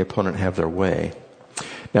letting the opponent have their way.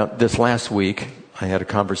 Now, this last week, I had a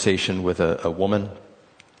conversation with a woman,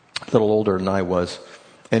 a little older than I was,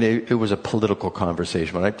 and it was a political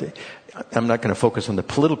conversation. I'm not going to focus on the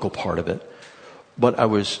political part of it, but I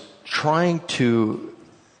was trying to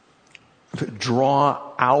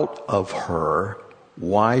draw out of her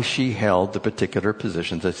why she held the particular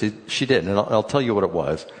positions that she did. And I'll tell you what it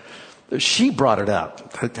was. She brought it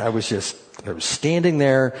up. I was standing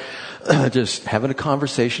there, just having a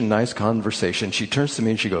conversation, nice conversation. She turns to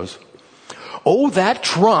me and she goes, "Oh, that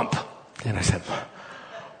Trump." And I said,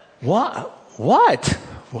 What?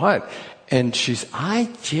 And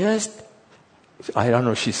I don't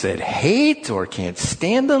know if she said hate or can't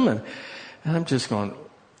stand them. And I'm just going,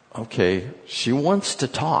 okay, she wants to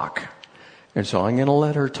talk. And so I'm going to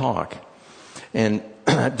let her talk. And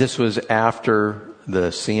this was after the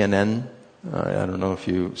CNN. I don't know if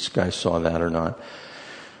you guys saw that or not.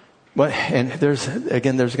 And there's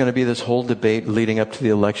going to be this whole debate leading up to the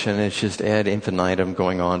election. And it's just ad infinitum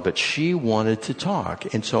going on. But she wanted to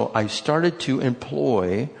talk. And so I started to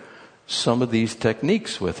employ some of these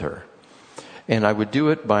techniques with her. And I would do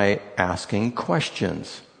it by asking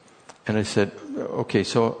questions. And I said, okay,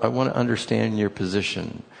 so I want to understand your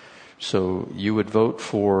position. So you would vote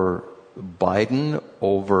for Biden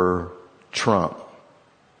over Trump,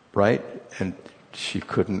 right? And she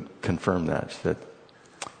couldn't confirm that. She said,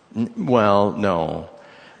 well, no.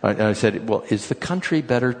 And I said, well, is the country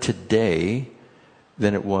better today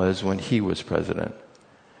than it was when he was president?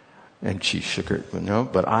 And she shook her, no,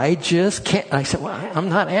 but I just can't. I said, well, I'm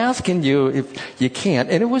not asking you if you can't.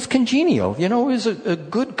 And it was congenial. It was a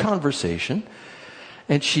good conversation.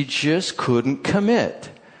 And she just couldn't commit.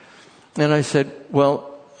 And I said,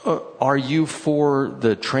 well, are you for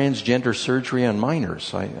the transgender surgery on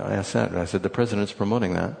minors? I asked that. And I said, the president's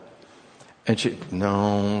promoting that. And she,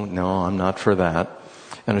 no, I'm not for that.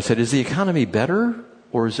 And I said, is the economy better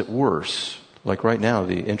or is it worse? Like right now,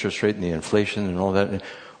 the interest rate and the inflation and all that. And,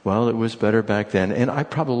 well, it was better back then. And I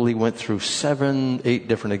probably went through 7-8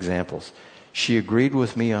 different examples. She agreed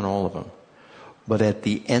with me on all of them. But at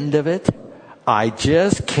the end of it, I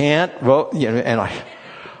just can't vote. And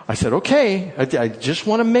I said, okay, I just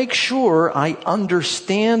want to make sure I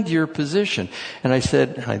understand your position. And I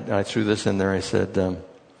said, I threw this in there. I said,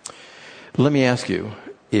 let me ask you,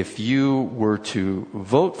 if you were to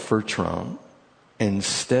vote for Trump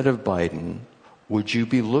instead of Biden, would you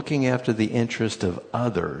be looking after the interest of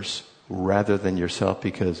others rather than yourself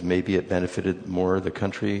because maybe it benefited more the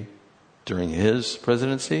country during his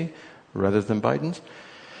presidency rather than Biden's?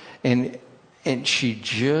 And she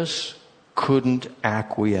just couldn't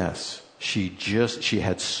acquiesce. She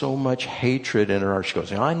had so much hatred in her heart. She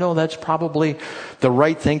goes, I know that's probably the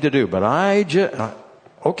right thing to do, but I just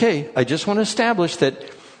want to establish that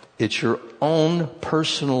it's your own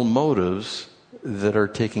personal motives that are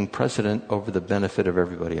taking precedent over the benefit of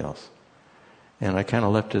everybody else. And I kind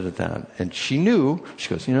of left it at that. And she knew, she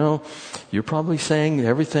goes, you're probably saying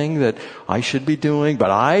everything that I should be doing, but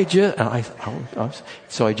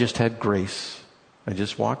so I just had grace. I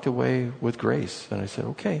just walked away with grace. And I said,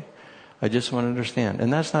 okay, I just want to understand.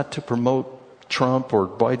 And that's not to promote Trump or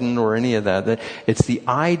Biden or any of that. It's the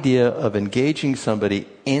idea of engaging somebody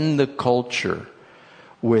in the culture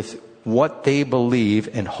with what they believe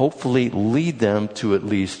and hopefully lead them to at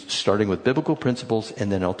least starting with biblical principles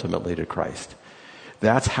and then ultimately to Christ.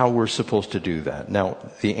 That's how we're supposed to do that. Now,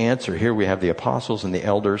 the answer here, we have the apostles and the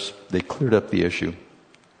elders. They cleared up the issue.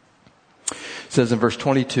 It says in verse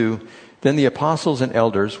 22, then the apostles and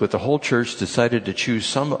elders with the whole church decided to choose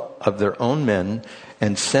some of their own men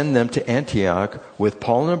and send them to Antioch with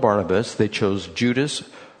Paul and Barnabas. They chose Judas,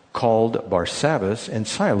 called Barsabbas and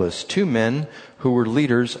Silas, 2 men who were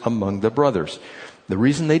leaders among the brothers. The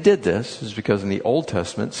reason they did this is because in the Old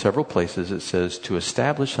Testament, several places it says to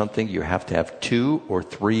establish something, you have to have 2 or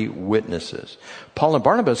 3 witnesses. Paul and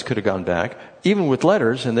Barnabas could have gone back, even with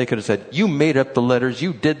letters, and they could have said, you made up the letters,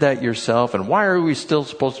 you did that yourself, and why are we still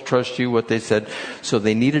supposed to trust you, what they said? So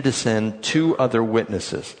they needed to send 2 other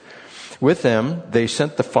witnesses. With them, they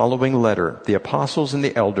sent the following letter. The apostles and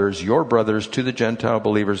the elders, your brothers, to the Gentile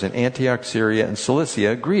believers in Antioch, Syria, and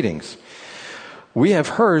Cilicia, greetings. We have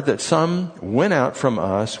heard that some went out from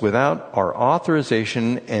us without our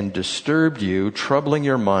authorization and disturbed you, troubling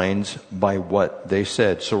your minds by what they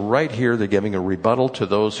said. So right here, they're giving a rebuttal to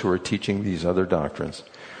those who are teaching these other doctrines.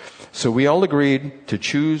 So we all agreed to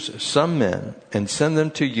choose some men and send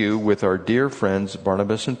them to you with our dear friends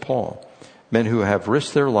Barnabas and Paul, men who have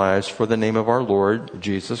risked their lives for the name of our Lord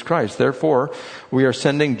Jesus Christ. Therefore, we are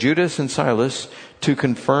sending Judas and Silas to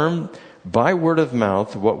confirm by word of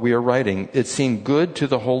mouth what we are writing. It seemed good to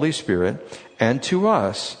the Holy Spirit and to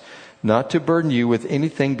us not to burden you with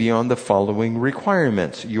anything beyond the following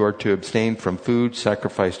requirements. You are to abstain from food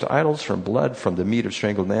sacrificed to idols, from blood, from the meat of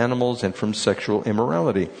strangled animals, and from sexual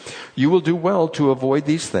immorality. You will do well to avoid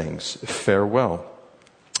these things. Farewell.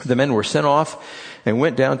 The men were sent off and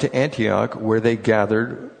went down to Antioch, where they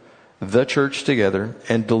gathered the church together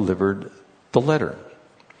and delivered the letter.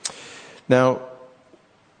 Now,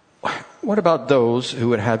 what about those who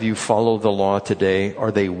would have you follow the law today?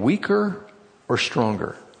 Are they weaker or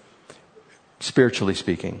stronger, spiritually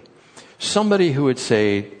speaking? Somebody who would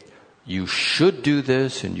say, you should do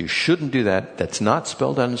this and you shouldn't do that, that's not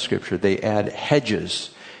spelled out in Scripture. They add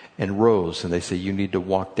hedges and rows, and they say, you need to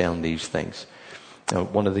walk down these things. Now,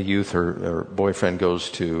 one of the youth, her boyfriend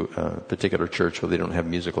goes to a particular church where they don't have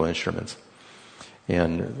musical instruments.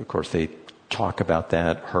 And, of course, they talk about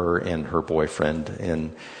that, her and her boyfriend.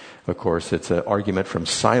 And, of course, it's an argument from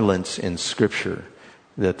silence in Scripture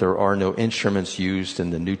that there are no instruments used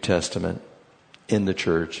in the New Testament in the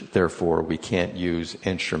church. Therefore, we can't use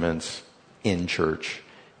instruments in church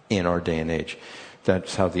in our day and age.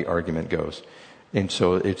 That's how the argument goes. And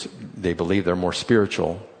so they believe they're more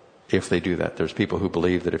spiritual if they do that. There's people who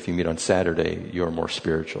believe that if you meet on Saturday, you're more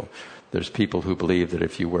spiritual. There's people who believe that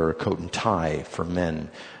if you wear a coat and tie for men,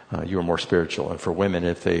 you're more spiritual. And for women,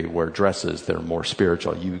 if they wear dresses, they're more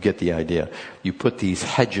spiritual. You get the idea. You put these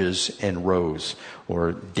hedges and rows.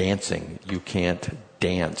 Or dancing. You can't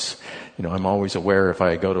dance. You know, I'm always aware if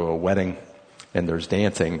I go to a wedding and there's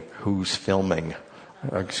dancing, who's filming?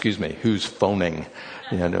 Who's phoning?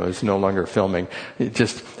 You know, it's no longer filming.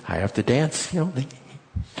 I have to dance,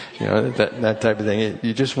 that type of thing.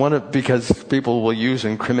 You just want to, because people will use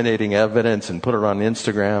incriminating evidence and put it on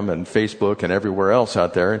Instagram and Facebook and everywhere else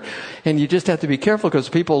out there. And you just have to be careful because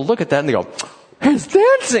people look at that and they go, he's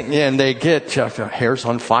dancing. And they get hair's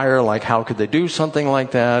on fire. Like, how could they do something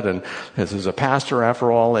like that? And this is a pastor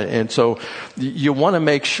after all. And so you want to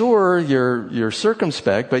make sure you're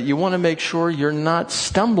circumspect, but you want to make sure you're not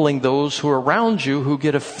stumbling those who are around you who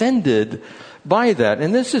get offended by that.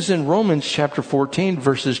 And this is in Romans chapter 14,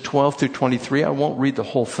 verses 12 through 23. I won't read the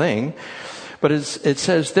whole thing, but it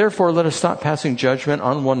says, therefore, let us stop passing judgment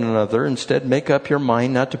on one another. Instead, make up your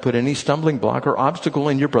mind not to put any stumbling block or obstacle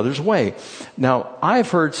in your brother's way. Now,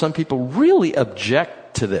 I've heard some people really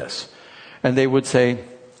object to this. And they would say,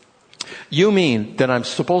 you mean that I'm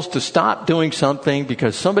supposed to stop doing something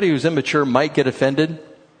because somebody who's immature might get offended?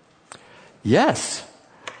 Yes.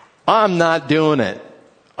 I'm not doing it.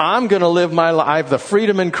 I'm going to live my life. I have the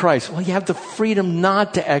freedom in Christ. Well, you have the freedom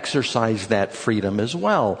not to exercise that freedom as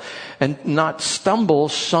well and not stumble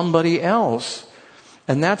somebody else.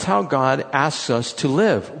 And that's how God asks us to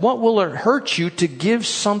live. What will it hurt you to give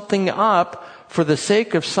something up for the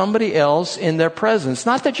sake of somebody else in their presence?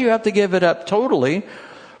 Not that you have to give it up totally,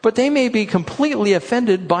 but they may be completely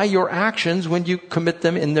offended by your actions when you commit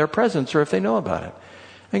them in their presence or if they know about it.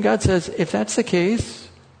 And God says, if that's the case,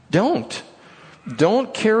 don't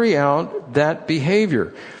carry out that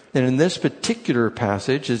behavior. And in this particular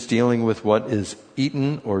passage, it's dealing with what is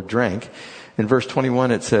eaten or drank. In verse 21,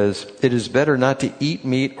 it says, it is better not to eat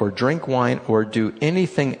meat or drink wine or do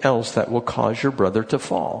anything else that will cause your brother to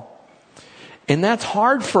fall. And that's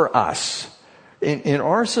hard for us. In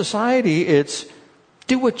our society, it's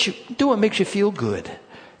do what makes you feel good.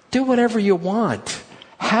 Do whatever you want.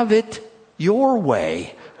 Have it your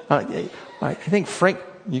way. I think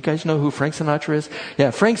you guys know who Frank Sinatra is?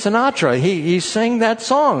 Yeah, Frank Sinatra. He sang that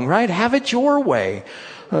song, right? Have it your way.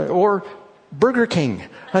 Or Burger King.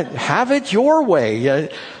 Have it your way.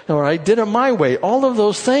 Or I did it my way. All of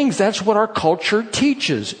those things, that's what our culture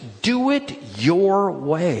teaches. Do it your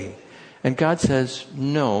way. And God says,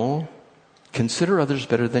 no, consider others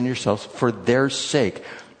better than yourselves for their sake.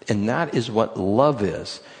 And that is what love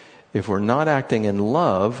is. If we're not acting in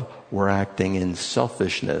love, we're acting in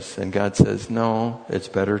selfishness. And God says, no, it's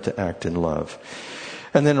better to act in love.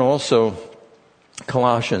 And then also,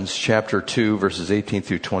 Colossians chapter 2, verses 18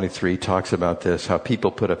 through 23 talks about this, how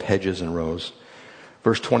people put up hedges and rows.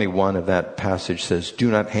 Verse 21 of that passage says, do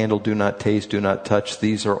not handle, do not taste, do not touch.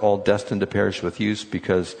 These are all destined to perish with use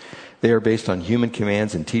because they are based on human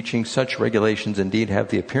commands and teaching. Such regulations indeed have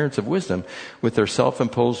the appearance of wisdom with their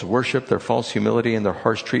self-imposed worship, their false humility, and their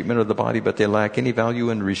harsh treatment of the body, but they lack any value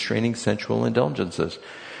in restraining sensual indulgences.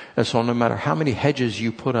 And so no matter how many hedges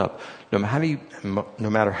you put up, no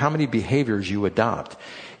matter how many behaviors you adopt,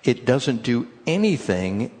 it doesn't do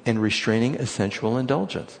anything in restraining a sensual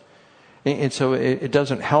indulgence. And so it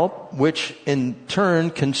doesn't help, which in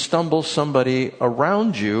turn can stumble somebody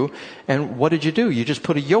around you. And what did you do? You just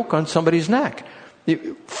put a yoke on somebody's neck.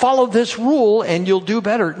 You follow this rule and you'll do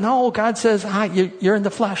better. No, God says, you're in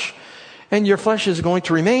the flesh. And your flesh is going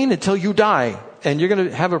to remain until you die. And you're going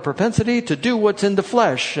to have a propensity to do what's in the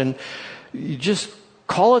flesh. And you just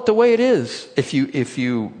call it the way it is. If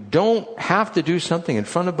you don't have to do something in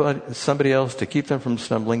front of somebody else to keep them from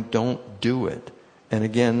stumbling, don't do it. And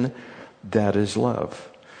again, that is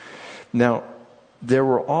love. Now, there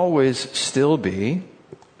will always still be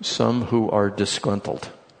some who are disgruntled.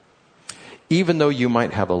 Even though you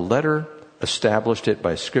might have a letter, established it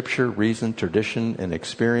by scripture, reason, tradition, and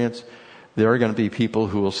experience, there are going to be people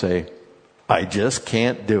who will say, I just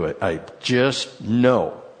can't do it.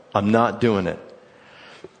 No, I'm not doing it.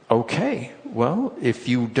 Okay, well, if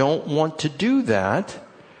you don't want to do that,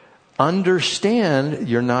 understand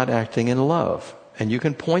you're not acting in love. And you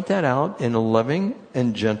can point that out in a loving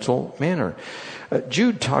and gentle manner.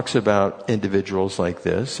 Jude talks about individuals like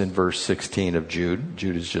this in verse 16 of Jude.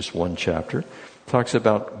 Jude is just one chapter. Talks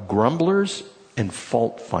about grumblers and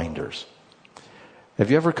fault finders.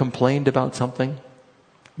 Have you ever complained about something?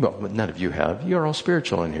 Well, none of you have. You're all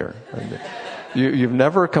spiritual in here. You've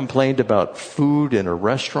never complained about food in a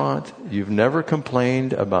restaurant. You've never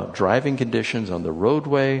complained about driving conditions on the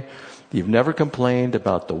roadway. You've never complained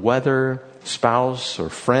about the weather, spouse or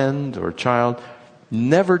friend or child.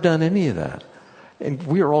 Never done any of that. And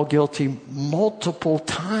we are all guilty multiple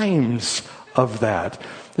times of that.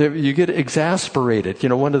 You get exasperated.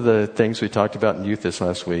 One of the things we talked about in youth this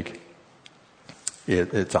last week,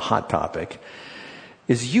 it's a hot topic,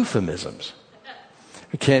 is euphemisms.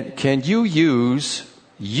 Can you use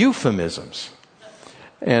euphemisms?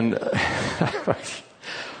 And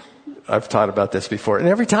I've taught about this before. And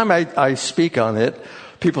every time I speak on it,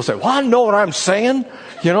 people say, well, I know what I'm saying,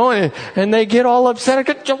 and they get all upset.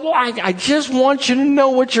 I just want you to know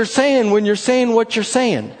what you're saying when you're saying what you're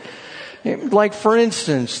saying. Like, for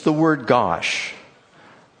instance, the word gosh.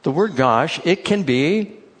 The word gosh, it can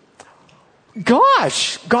be,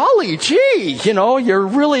 gosh, golly, gee, you're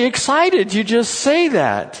really excited. You just say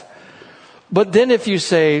that. But then if you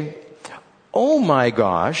say, oh my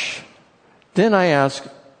gosh, then I ask,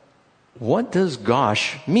 what does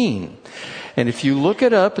gosh mean? And if you look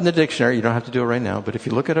it up in the dictionary, you don't have to do it right now, but if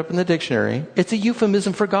you look it up in the dictionary, it's a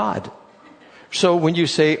euphemism for God. So when you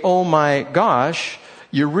say, oh my gosh,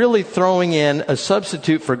 you're really throwing in a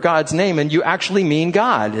substitute for God's name, and you actually mean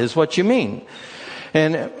God, is what you mean.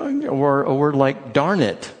 Or a word like darn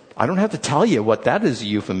it. I don't have to tell you what that is a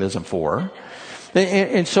euphemism for.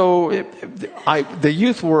 And so the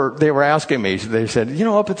youth they were asking me, they said,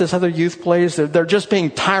 up at this other youth place, they're just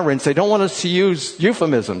being tyrants. They don't want us to use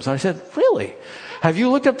euphemisms. And I said, really? Have you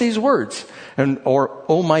looked up these words? Or,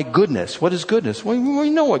 oh my goodness. What is goodness? Well, we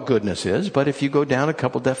know what goodness is, but if you go down a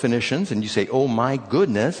couple definitions and you say, oh my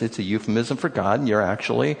goodness, it's a euphemism for God, and you're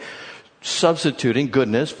actually substituting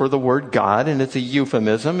goodness for the word God, and it's a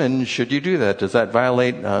euphemism. And should you do that? Does that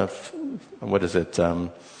violate,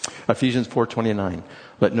 Ephesians 4:29.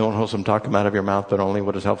 Let no unwholesome talk come out of your mouth, but only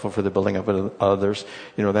what is helpful for the building up of others.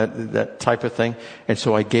 That type of thing. And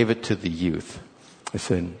so I gave it to the youth. I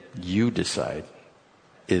said, you decide.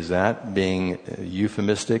 Is that being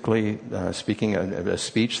euphemistically speaking a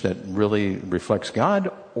speech that really reflects God,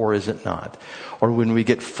 or is it not? Or when we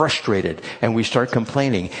get frustrated and we start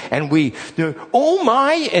complaining and oh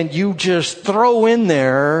my, and you just throw in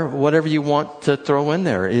there whatever you want to throw in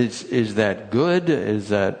there. Is that good? Is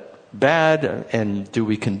that bad? And do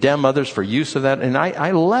we condemn others for use of that? And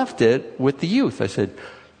I left it with the youth. I said,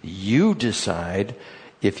 you decide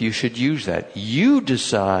if you should use that. You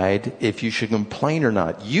decide if you should complain or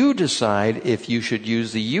not. You decide if you should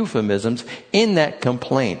use the euphemisms in that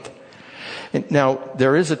complaint. And now,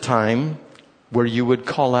 there is a time where you would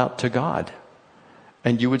call out to God.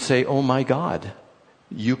 And you would say, oh my God.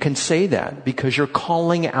 You can say that because you're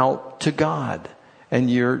calling out to God and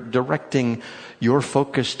you're directing your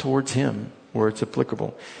focus towards Him where it's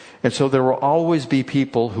applicable. And so there will always be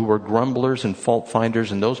people who are grumblers and fault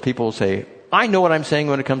finders, and those people will say, I know what I'm saying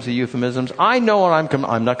when it comes to euphemisms. I know what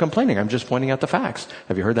I'm not complaining. I'm just pointing out the facts.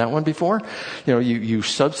 Have you heard that one before? You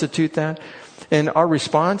substitute that. And our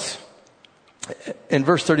response, in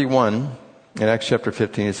verse 31, in Acts chapter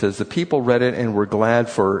 15, it says, the people read it and were glad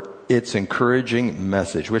for its encouraging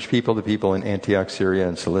message. Which people? The people in Antioch, Syria,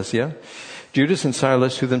 and Cilicia. Judas and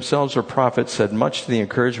Silas, who themselves were prophets, said much to the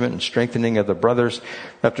encouragement and strengthening of the brothers.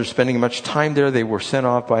 After spending much time there, they were sent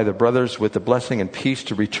off by the brothers with the blessing and peace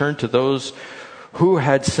to return to those who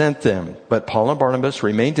had sent them. But Paul and Barnabas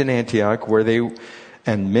remained in Antioch, where they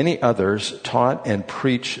and many others taught and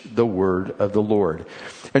preached the word of the Lord.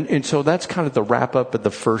 And so that's kind of the wrap up of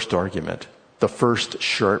the first argument, the first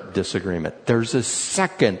sharp disagreement. There's a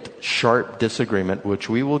second sharp disagreement, which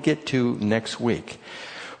we will get to next week.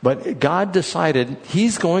 But God decided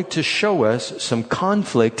He's going to show us some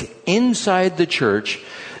conflict inside the church,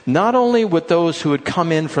 not only with those who had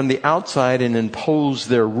come in from the outside and imposed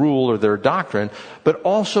their rule or their doctrine, but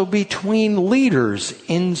also between leaders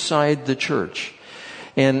inside the church.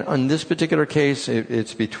 And on this particular case,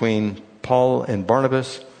 it's between Paul and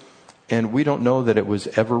Barnabas, and we don't know that it was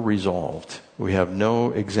ever resolved. We have no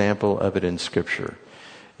example of it in Scripture.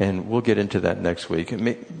 And we'll get into that next week.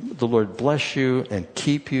 May the Lord bless you and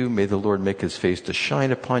keep you. May the Lord make His face to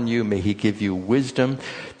shine upon you. May He give you wisdom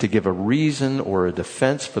to give a reason or a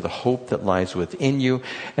defense for the hope that lies within you.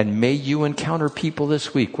 And may you encounter people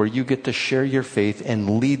this week where you get to share your faith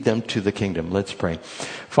and lead them to the kingdom. Let's pray.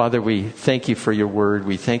 Father, we thank You for Your word.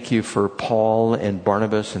 We thank You for Paul and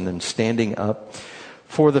Barnabas and them standing up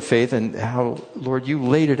for the faith, and how, Lord, You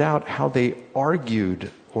laid it out, how they argued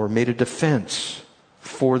or made a defense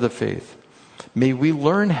for the faith. May we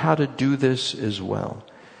learn how to do this as well.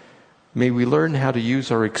 May we learn how to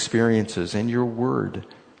use our experiences and Your word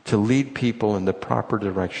to lead people in the proper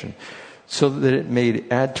direction, so that it may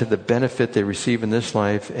add to the benefit they receive in this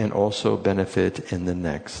life and also benefit in the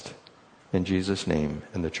next. In Jesus' name.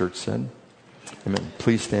 And the church said, amen.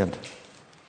 Please stand.